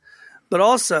process, but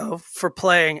also for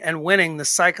playing and winning the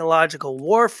psychological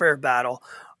warfare battle,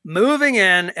 moving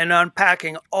in and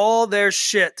unpacking all their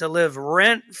shit to live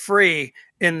rent-free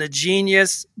in the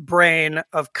genius brain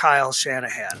of Kyle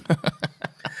Shanahan.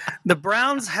 The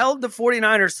Browns held the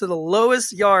 49ers to the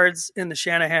lowest yards in the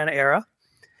Shanahan era.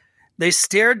 They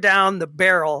stared down the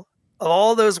barrel of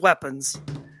all those weapons,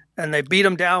 and they beat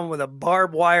them down with a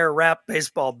barbed wire wrapped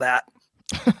baseball bat.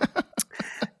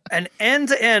 And end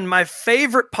to end, my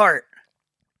favorite part,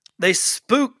 they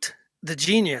spooked the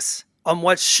genius on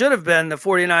what should have been the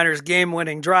 49ers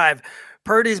game-winning drive.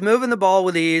 Purdy's moving the ball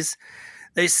with ease.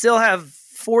 They still have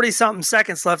 40-something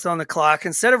seconds left on the clock.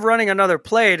 Instead of running another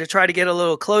play to try to get a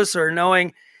little closer,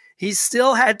 knowing he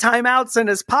still had timeouts in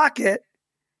his pocket,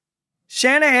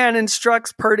 Shanahan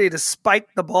instructs Purdy to spike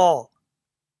the ball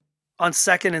on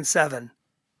 2nd and 7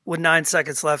 with 9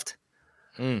 seconds left.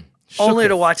 Only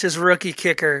to watch his rookie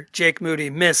kicker, Jake Moody,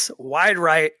 miss wide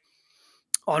right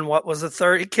on what was the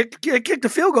third. He kicked a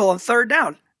field goal on 3rd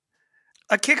down.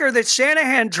 A kicker that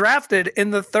Shanahan drafted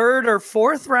in the 3rd or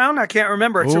 4th round, I can't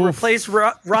remember, to replace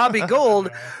Robbie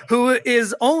Gould, who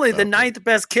is only the 9th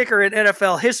best kicker in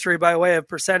NFL history by way of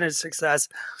percentage success.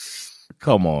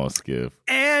 Come on, Skip.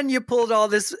 And you pulled all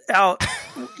this out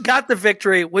got the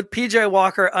victory with PJ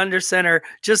Walker under center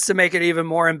just to make it even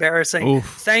more embarrassing. Oof.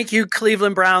 Thank you,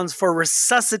 Cleveland Browns, for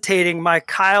resuscitating my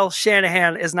Kyle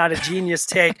Shanahan is not a genius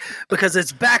take because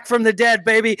it's back from the dead,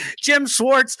 baby. Jim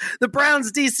Schwartz, the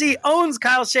Browns DC, owns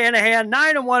Kyle Shanahan,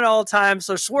 9-1 all time.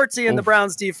 So Schwartzy and the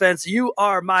Browns defense, you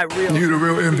are my real. You the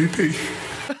real MVP.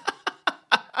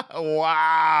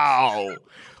 Wow.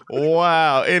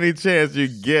 Wow. Any chance you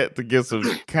get to get some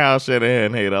Kyle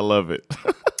Shanahan hate, I love it.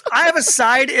 I have a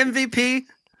side MVP.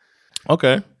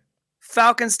 Okay.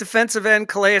 Falcons defensive end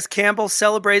Calais Campbell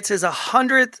celebrates his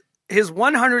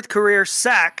 100th career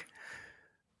sack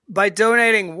by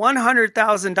donating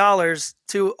 $100,000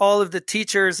 to all of the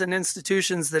teachers and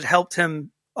institutions that helped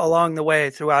him along the way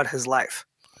throughout his life.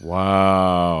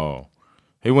 Wow.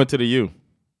 He went to the U.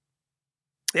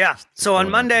 Yeah. So on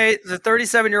Monday, the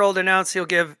 37-year-old announced he'll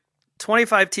give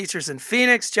 25 teachers in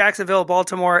Phoenix, Jacksonville,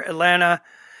 Baltimore, Atlanta,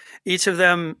 each of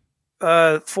them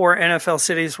 4 NFL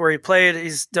cities where he played.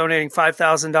 He's donating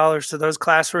 $5,000 to those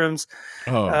classrooms.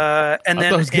 Oh, and then I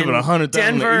thought he was giving $100,000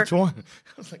 to each one.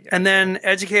 And then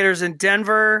educators in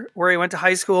Denver, where he went to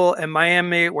high school, and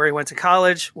Miami, where he went to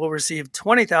college, will receive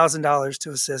 $20,000 to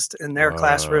assist in their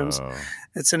classrooms.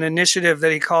 It's an initiative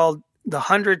that he called the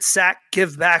 100 Sack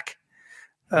Give Back,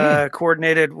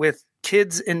 coordinated with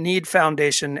Kids in Need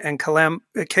Foundation and Calais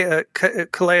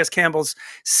Campbell's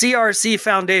CRC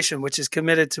Foundation, which is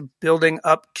committed to building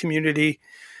up community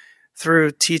through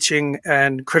teaching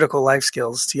and critical life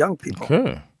skills to young people.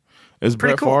 Okay. Is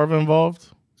Brett Favre involved?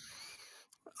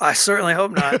 I certainly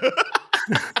hope not.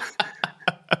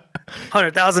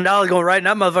 $100,000 going right in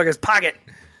that motherfucker's pocket.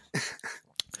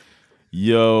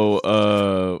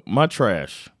 Yo, my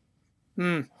trash.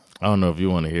 I don't know if you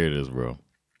want to hear this, bro.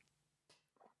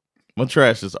 My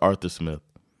trash is Arthur Smith.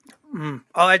 Oh,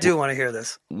 I do want to hear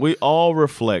this. We all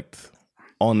reflect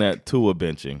on that Tua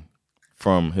benching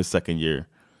from his second year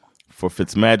for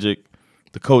Fitzmagic.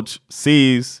 The coach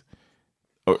sees,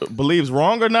 or believes,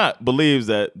 wrong or not, believes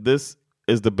that this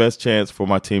is the best chance for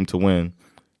my team to win.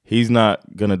 He's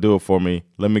not going to do it for me.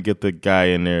 Let me get the guy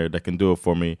in there that can do it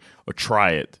for me or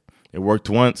try it. It worked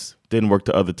once, didn't work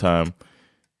the other time.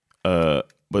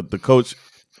 But the coach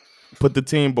put the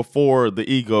team before the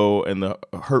ego and the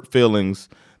hurt feelings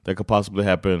that could possibly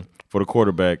happen for the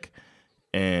quarterback.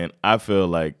 And I feel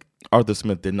like Arthur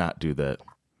Smith did not do that.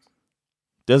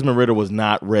 Desmond Ridder was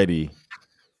not ready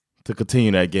to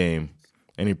continue that game.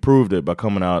 And he proved it by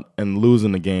coming out and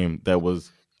losing the game that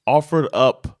was offered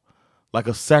up like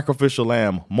a sacrificial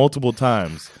lamb multiple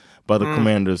times by the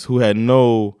Commanders, who had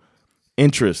no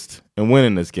interest in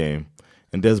winning this game.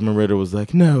 And Desmond Ridder was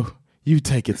like, no, you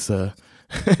take it, sir.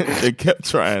 They kept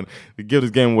trying to give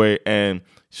this game away and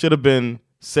should have been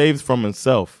saved from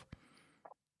himself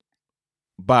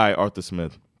by Arthur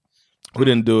Smith. We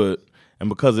didn't do it. And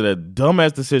because of that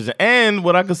dumbass decision and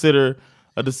what I consider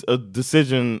a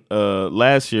decision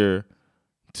last year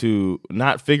to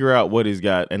not figure out what he's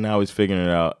got, and now he's figuring it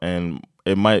out, and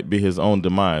it might be his own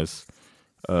demise.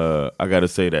 I got to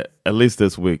say that, at least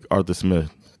this week, Arthur Smith.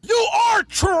 You are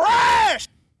trash!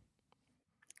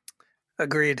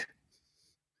 Agreed.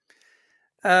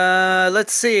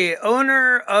 Let's see.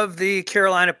 Owner of the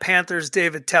Carolina Panthers,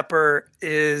 David Tepper,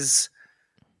 is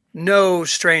no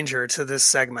stranger to this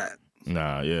segment.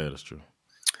 Nah, yeah, that's true.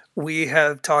 We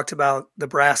have talked about the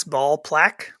brass ball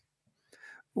plaque.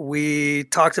 We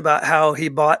talked about how he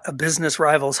bought a business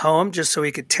rival's home just so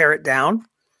he could tear it down.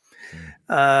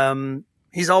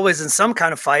 He's always in some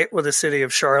kind of fight with the city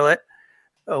of Charlotte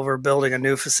over building a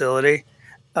new facility.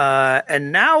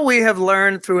 And now we have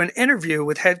learned through an interview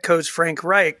with head coach Frank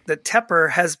Reich that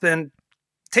Tepper has been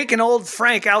taking old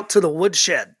Frank out to the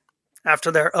woodshed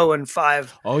after their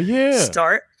 0-5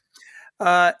 start.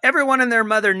 Everyone and their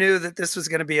mother knew that this was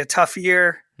going to be a tough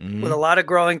year with a lot of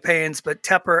growing pains, but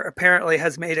Tepper apparently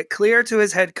has made it clear to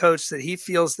his head coach that he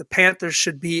feels the Panthers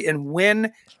should be in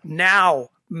win now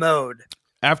mode.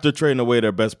 After trading away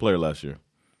their best player last year.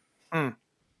 I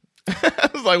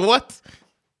was like, what?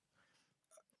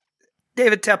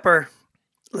 David Tepper,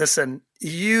 listen,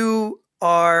 you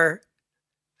are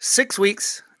 6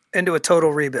 weeks into a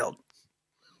total rebuild.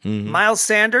 Miles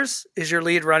Sanders is your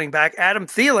lead running back. Adam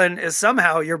Thielen is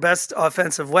somehow your best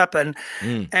offensive weapon.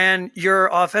 And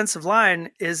your offensive line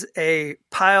is a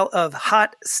pile of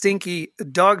hot, stinky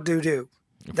dog doo-doo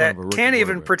that can't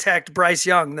even protect Bryce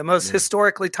Young, the most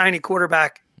historically tiny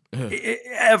quarterback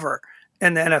ever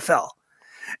in the NFL.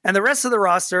 And the rest of the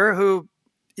roster, who,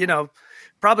 you know,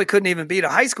 probably couldn't even beat a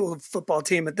high school football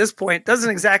team at this point,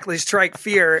 doesn't exactly strike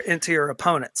fear into your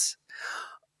opponents.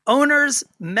 Owners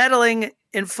meddling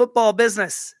in football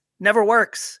business never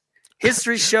works.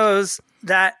 History shows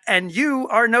that, and you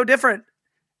are no different.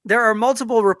 There are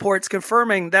multiple reports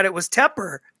confirming that it was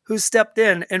Tepper who stepped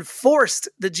in and forced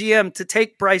the GM to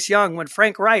take Bryce Young when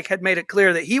Frank Reich had made it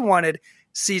clear that he wanted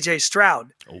CJ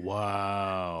Stroud.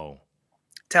 Wow.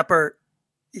 Tepper,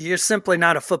 you're simply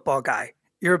not a football guy.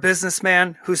 You're a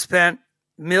businessman who spent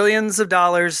millions of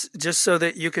dollars just so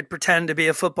that you could pretend to be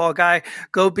a football guy.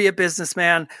 Go be a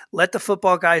businessman. Let the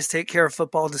football guys take care of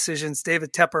football decisions.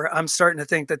 David Tepper, I'm starting to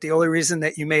think that the only reason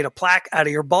that you made a plaque out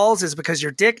of your balls is because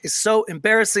your dick is so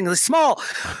embarrassingly small.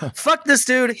 Fuck this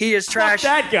dude. He is trash.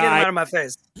 Fuck that guy. Get him out of my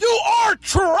face. You are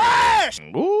trash!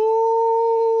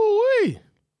 Ooh-wee.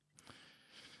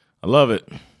 I love it.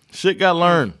 Shit got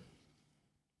learned.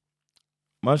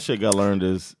 My shit got learned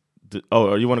is...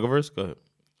 Oh, you want to go first? Go ahead.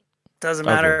 Doesn't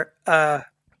matter. Go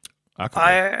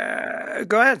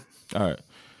ahead. All right.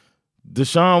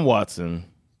 Deshaun Watson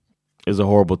is a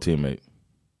horrible teammate.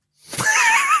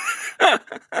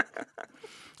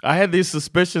 I had these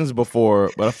suspicions before,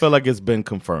 but I feel like it's been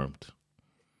confirmed.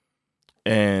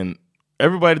 And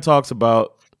everybody talks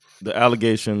about the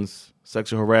allegations,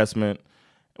 sexual harassment.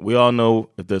 We all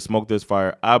know if there's smoke, there's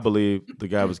fire. I believe the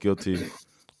guy was guilty.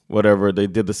 Whatever. They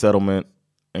did the settlement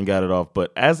and got it off.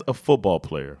 But as a football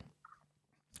player,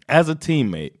 as a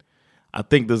teammate, I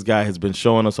think this guy has been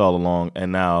showing us all along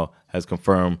and now has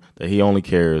confirmed that he only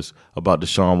cares about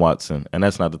Deshaun Watson, and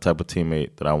that's not the type of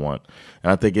teammate that I want.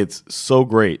 And I think it's so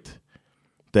great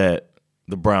that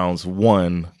the Browns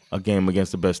won a game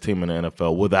against the best team in the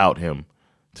NFL without him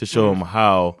to show him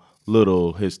how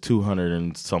little his 200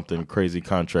 and something crazy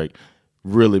contract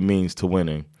really means to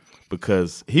winning,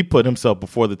 because he put himself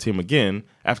before the team again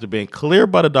after being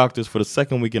cleared by the doctors for the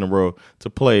second week in a row to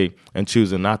play and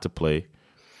choosing not to play.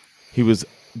 He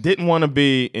didn't want to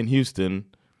be in Houston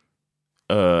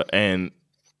and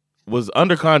was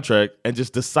under contract and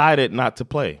just decided not to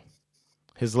play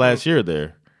his last year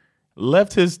there.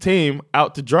 Left his team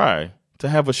out to dry to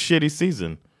have a shitty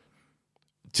season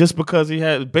just because he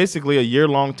had basically a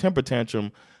year-long temper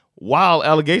tantrum while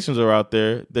allegations are out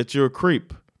there that you're a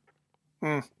creep.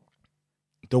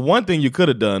 The one thing you could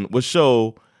have done was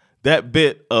show that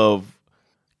bit of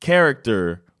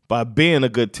character by being a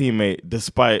good teammate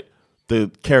despite the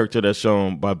character that's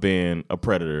shown by being a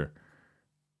predator.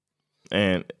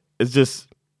 And it's just,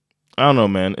 I don't know,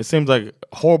 man. It seems like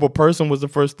horrible person was the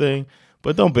first thing,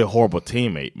 but don't be a horrible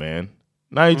teammate, man.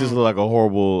 Now you just look like a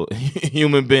horrible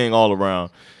human being all around.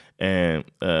 And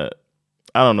I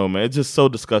don't know, man. It's just so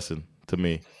disgusting to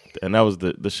me. And that was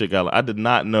the shit I did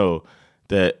not know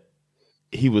that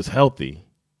he was healthy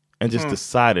and just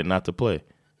decided not to play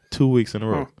 2 weeks in a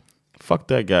row. Fuck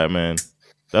that guy, man.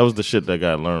 That was the shit that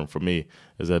guy learned from me,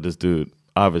 is that this dude,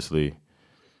 obviously,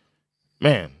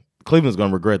 man, Cleveland's going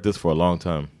to regret this for a long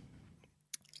time.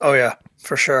 Oh, yeah,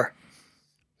 for sure.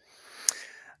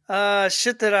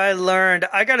 Shit that I learned.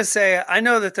 I got to say, I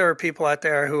know that there are people out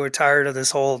there who are tired of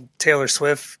this whole Taylor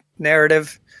Swift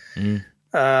narrative.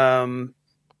 For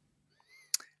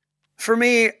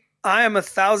me, I am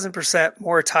 1,000%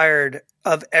 more tired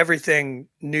of everything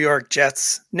New York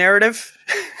Jets narrative.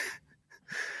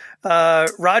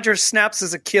 Rodgers snaps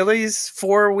his Achilles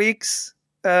 4 weeks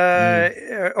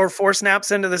or 4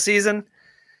 snaps into the season.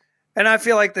 And I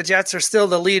feel like the Jets are still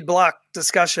the lead block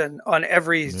discussion on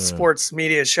every sports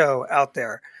media show out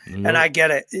there. And I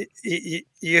get it.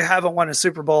 You haven't won a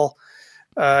Super Bowl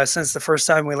since the first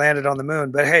time we landed on the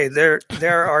moon. But hey, there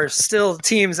are still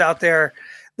teams out there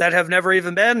that have never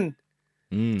even been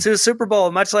to a Super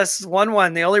Bowl, much less won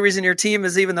one. The only reason your team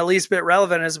is even the least bit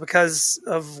relevant is because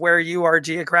of where you are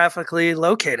geographically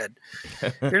located.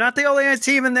 You're not the only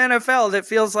team in the NFL that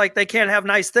feels like they can't have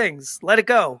nice things. Let it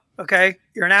go, okay?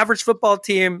 You're an average football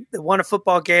team that won a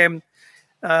football game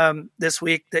this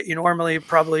week that you normally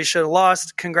probably should have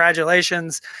lost.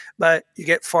 Congratulations, but you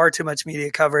get far too much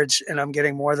media coverage, and I'm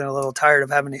getting more than a little tired of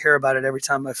having to hear about it every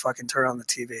time I fucking turn on the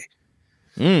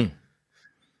TV.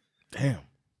 Damn.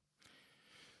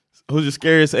 Who's your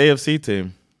scariest AFC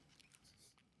team?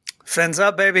 Fins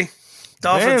up, baby.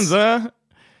 Dolphins. Fins, huh?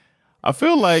 I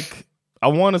feel like I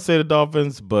want to say the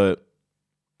Dolphins, but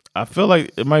I feel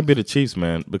like it might be the Chiefs,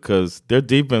 man, because their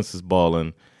defense is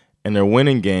balling and they're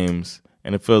winning games,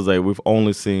 and it feels like we've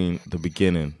only seen the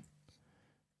beginning.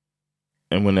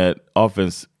 And when that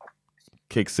offense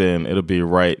kicks in, it'll be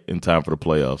right in time for the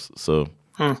playoffs. So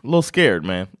a little scared,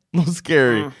 man. A little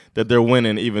scary that they're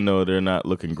winning even though they're not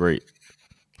looking great.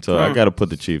 So I got to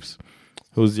put the Chiefs.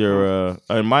 Who's your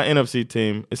my NFC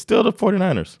team? It's still the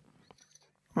 49ers.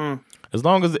 As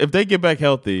long as if they get back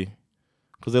healthy,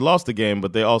 because they lost the game,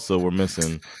 but they also were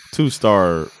missing 2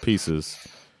 star pieces.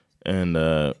 And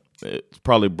it's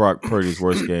probably Brock Purdy's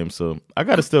worst game. So I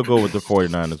got to still go with the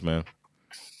 49ers, man.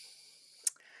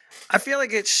 I feel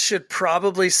like it should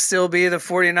probably still be the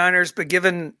 49ers, but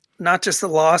given not just the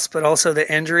loss, but also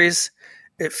the injuries,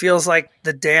 it feels like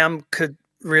the dam could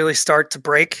really start to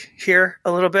break here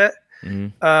a little bit.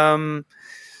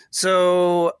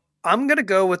 So I'm going to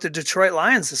go with the Detroit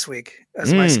Lions this week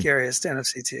as my scariest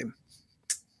NFC team.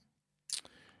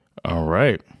 All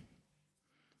right.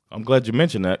 I'm glad you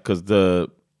mentioned that because the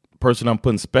person I'm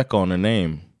putting spec on the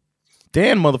name,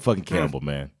 Dan motherfucking Campbell,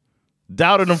 man.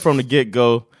 Doubted him from the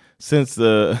get-go since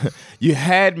you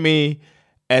had me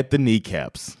at the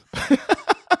kneecaps.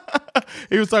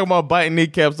 He was talking about biting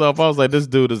kneecaps off. I was like, this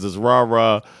dude is this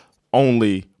rah-rah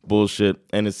only bullshit.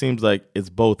 And it seems like it's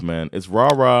both, man. It's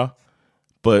rah-rah,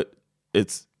 but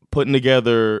it's putting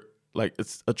together, like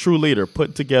it's a true leader,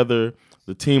 putting together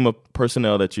the team of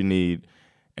personnel that you need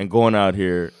and going out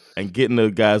here and getting the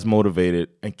guys motivated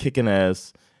and kicking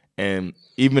ass. And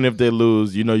even if they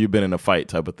lose, you know you've been in a fight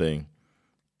type of thing.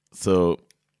 So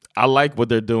I like what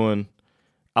they're doing.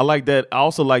 I like that. I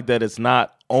also like that it's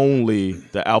not only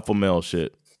the alpha male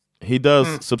shit. He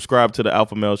does subscribe to the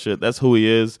alpha male shit. That's who he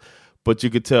is. But you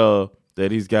could tell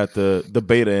that he's got the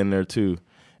beta in there too.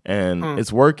 And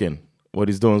it's working. What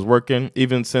he's doing is working.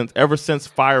 Ever since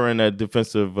firing that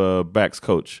defensive backs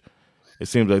coach, it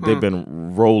seems like they've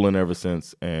been rolling ever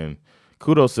since. And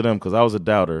kudos to them because I was a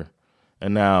doubter.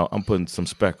 And now I'm putting some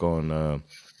spec on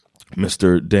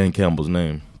Mr. Dan Campbell's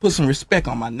name. Put some respect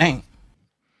on my name.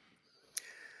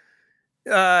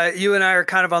 You and I are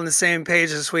kind of on the same page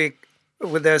this week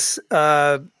with this.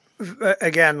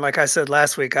 Again, like I said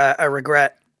last week, I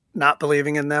regret not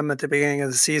believing in them at the beginning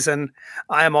of the season.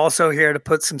 I am also here to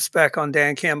put some spec on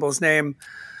Dan Campbell's name.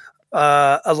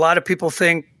 A lot of people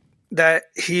think that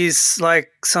he's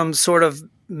like some sort of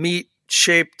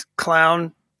meat-shaped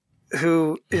clown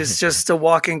who is just a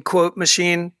walking quote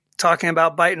machine, talking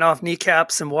about biting off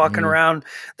kneecaps and walking around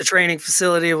the training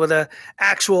facility with a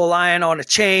actual lion on a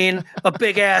chain, a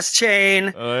big ass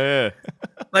chain. Oh yeah.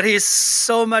 But he's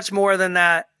so much more than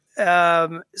that.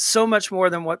 So much more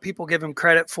than what people give him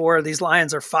credit for. These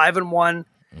Lions are 5-1.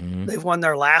 They've won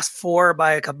their last 4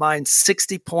 by a combined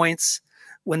 60 points.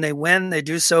 When they win, they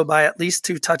do so by at least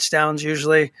 2 touchdowns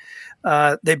usually.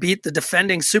 They beat the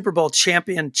defending Super Bowl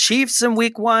champion Chiefs in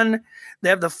week 1. They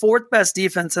have the 4th best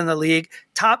defense in the league,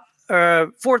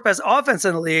 4th best offense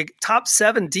in the league, top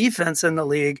 7 defense in the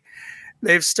league.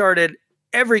 They've started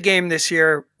every game this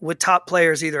year with top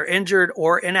players either injured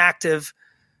or inactive,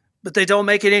 but they don't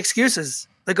make any excuses.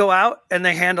 They go out and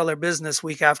they handle their business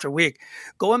week after week.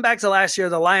 Going back to last year,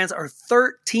 the Lions are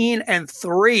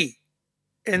 13-3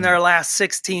 in their last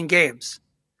 16 games,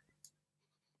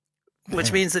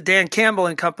 which means that Dan Campbell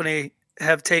and company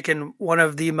have taken one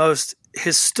of the most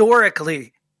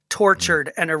historically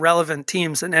tortured and irrelevant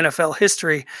teams in NFL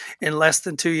history in less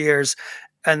than 2 years,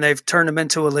 and they've turned them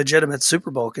into a legitimate Super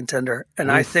Bowl contender.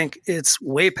 And I think it's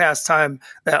way past time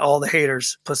that all the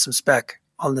haters put some spec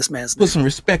on this man's name. Put some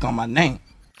respect on my name.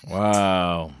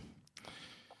 Wow.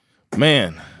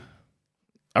 Man,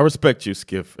 I respect you,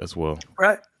 Skiff, as well.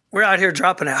 Right. We're out here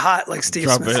dropping it hot like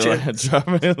Steve Smith.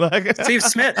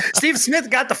 Steve Smith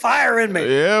got the fire in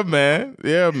me. Yeah, man.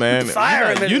 You're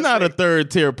not a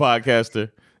third-tier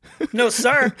podcaster. No,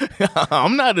 sir.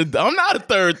 I'm not a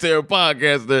third-tier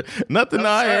podcaster.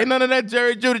 Ain't none of that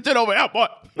Jerry Judy shit over here, boy.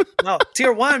 No,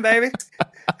 tier 1, baby.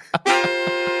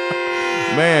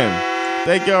 Man,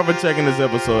 thank y'all for checking this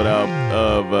episode out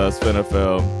of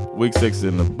SveNFL. Week 6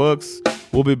 in the books.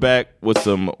 We'll be back with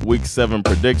some Week 7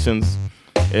 predictions.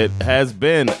 It has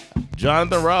been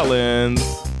Jonathan Rollins.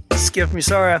 Skip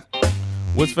Musara.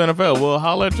 With SveNFL. We'll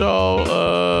holler at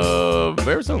y'all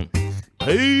very soon.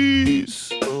 Peace.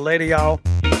 Later, y'all.